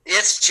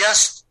 it's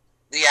just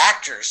the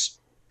actors.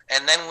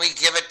 And then we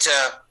give it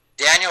to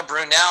Daniel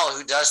Brunel,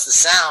 who does the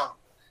sound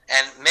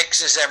and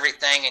mixes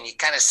everything. And you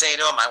kind of say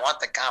to him, I want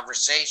the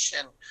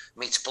conversation,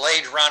 meets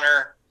Blade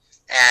Runner.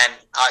 And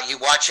you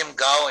watch him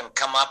go and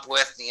come up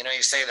with, you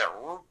say the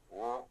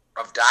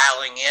of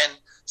dialing in,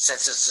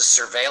 since it's a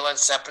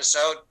surveillance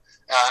episode,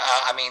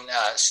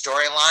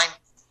 storyline.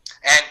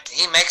 And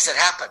he makes it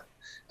happen.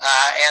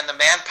 And the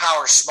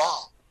manpower's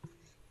small.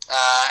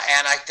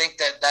 And I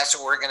think that's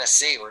what we're going to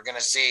see. We're going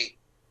to see,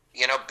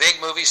 big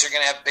movies are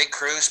going to have big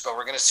crews, but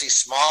we're going to see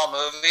small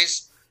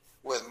movies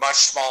with much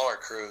smaller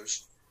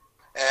crews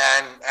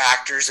and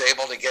actors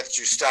able to get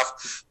through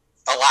stuff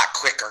a lot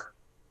quicker.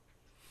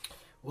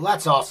 Well,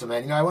 that's awesome,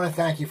 man. I want to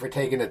thank you for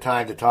taking the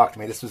time to talk to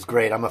me. This was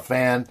great. I'm a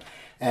fan.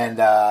 And,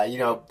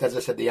 as I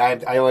said,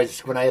 I always,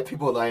 when I have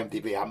people with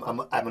IMDb, I'm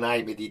an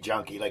IMDb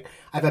junkie. Like,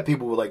 I've had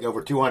people with,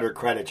 over 200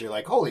 credits. You're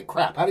like, holy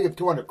crap, how do you have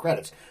 200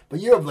 credits? But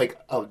you have,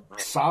 a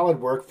solid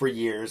work for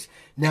years.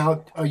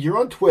 Now, you're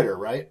on Twitter,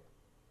 right?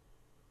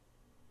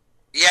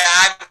 Yeah,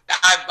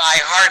 I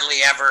hardly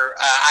ever,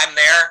 I'm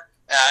there,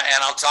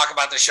 and I'll talk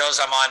about the shows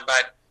I'm on,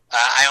 but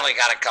I only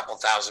got a couple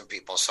thousand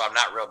people, so I'm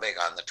not real big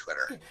on the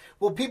Twitter.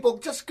 Well, people,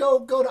 just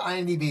go to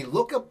IMDb,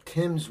 look up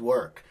Tim's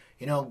work.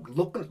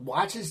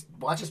 Watch his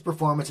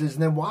performances,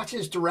 and then watch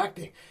his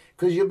directing.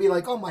 Because you'll be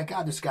like, oh my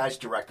God, this guy's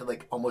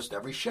directed almost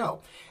every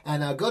show.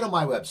 And go to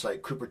my website,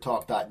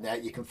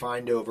 coopertalk.net. You can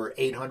find over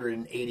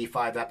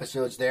 885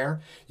 episodes there.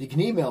 You can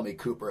email me,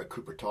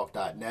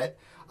 cooper@coopertalk.net.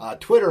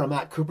 Twitter, I'm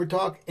at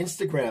CooperTalk.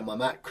 Instagram,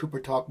 I'm at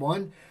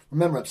CooperTalk1.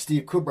 Remember, I'm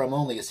Steve Cooper. I'm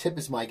only as hip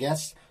as my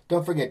guests.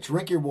 Don't forget,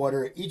 drink your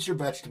water, eat your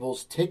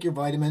vegetables, take your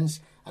vitamins,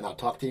 and I'll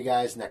talk to you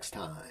guys next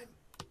time.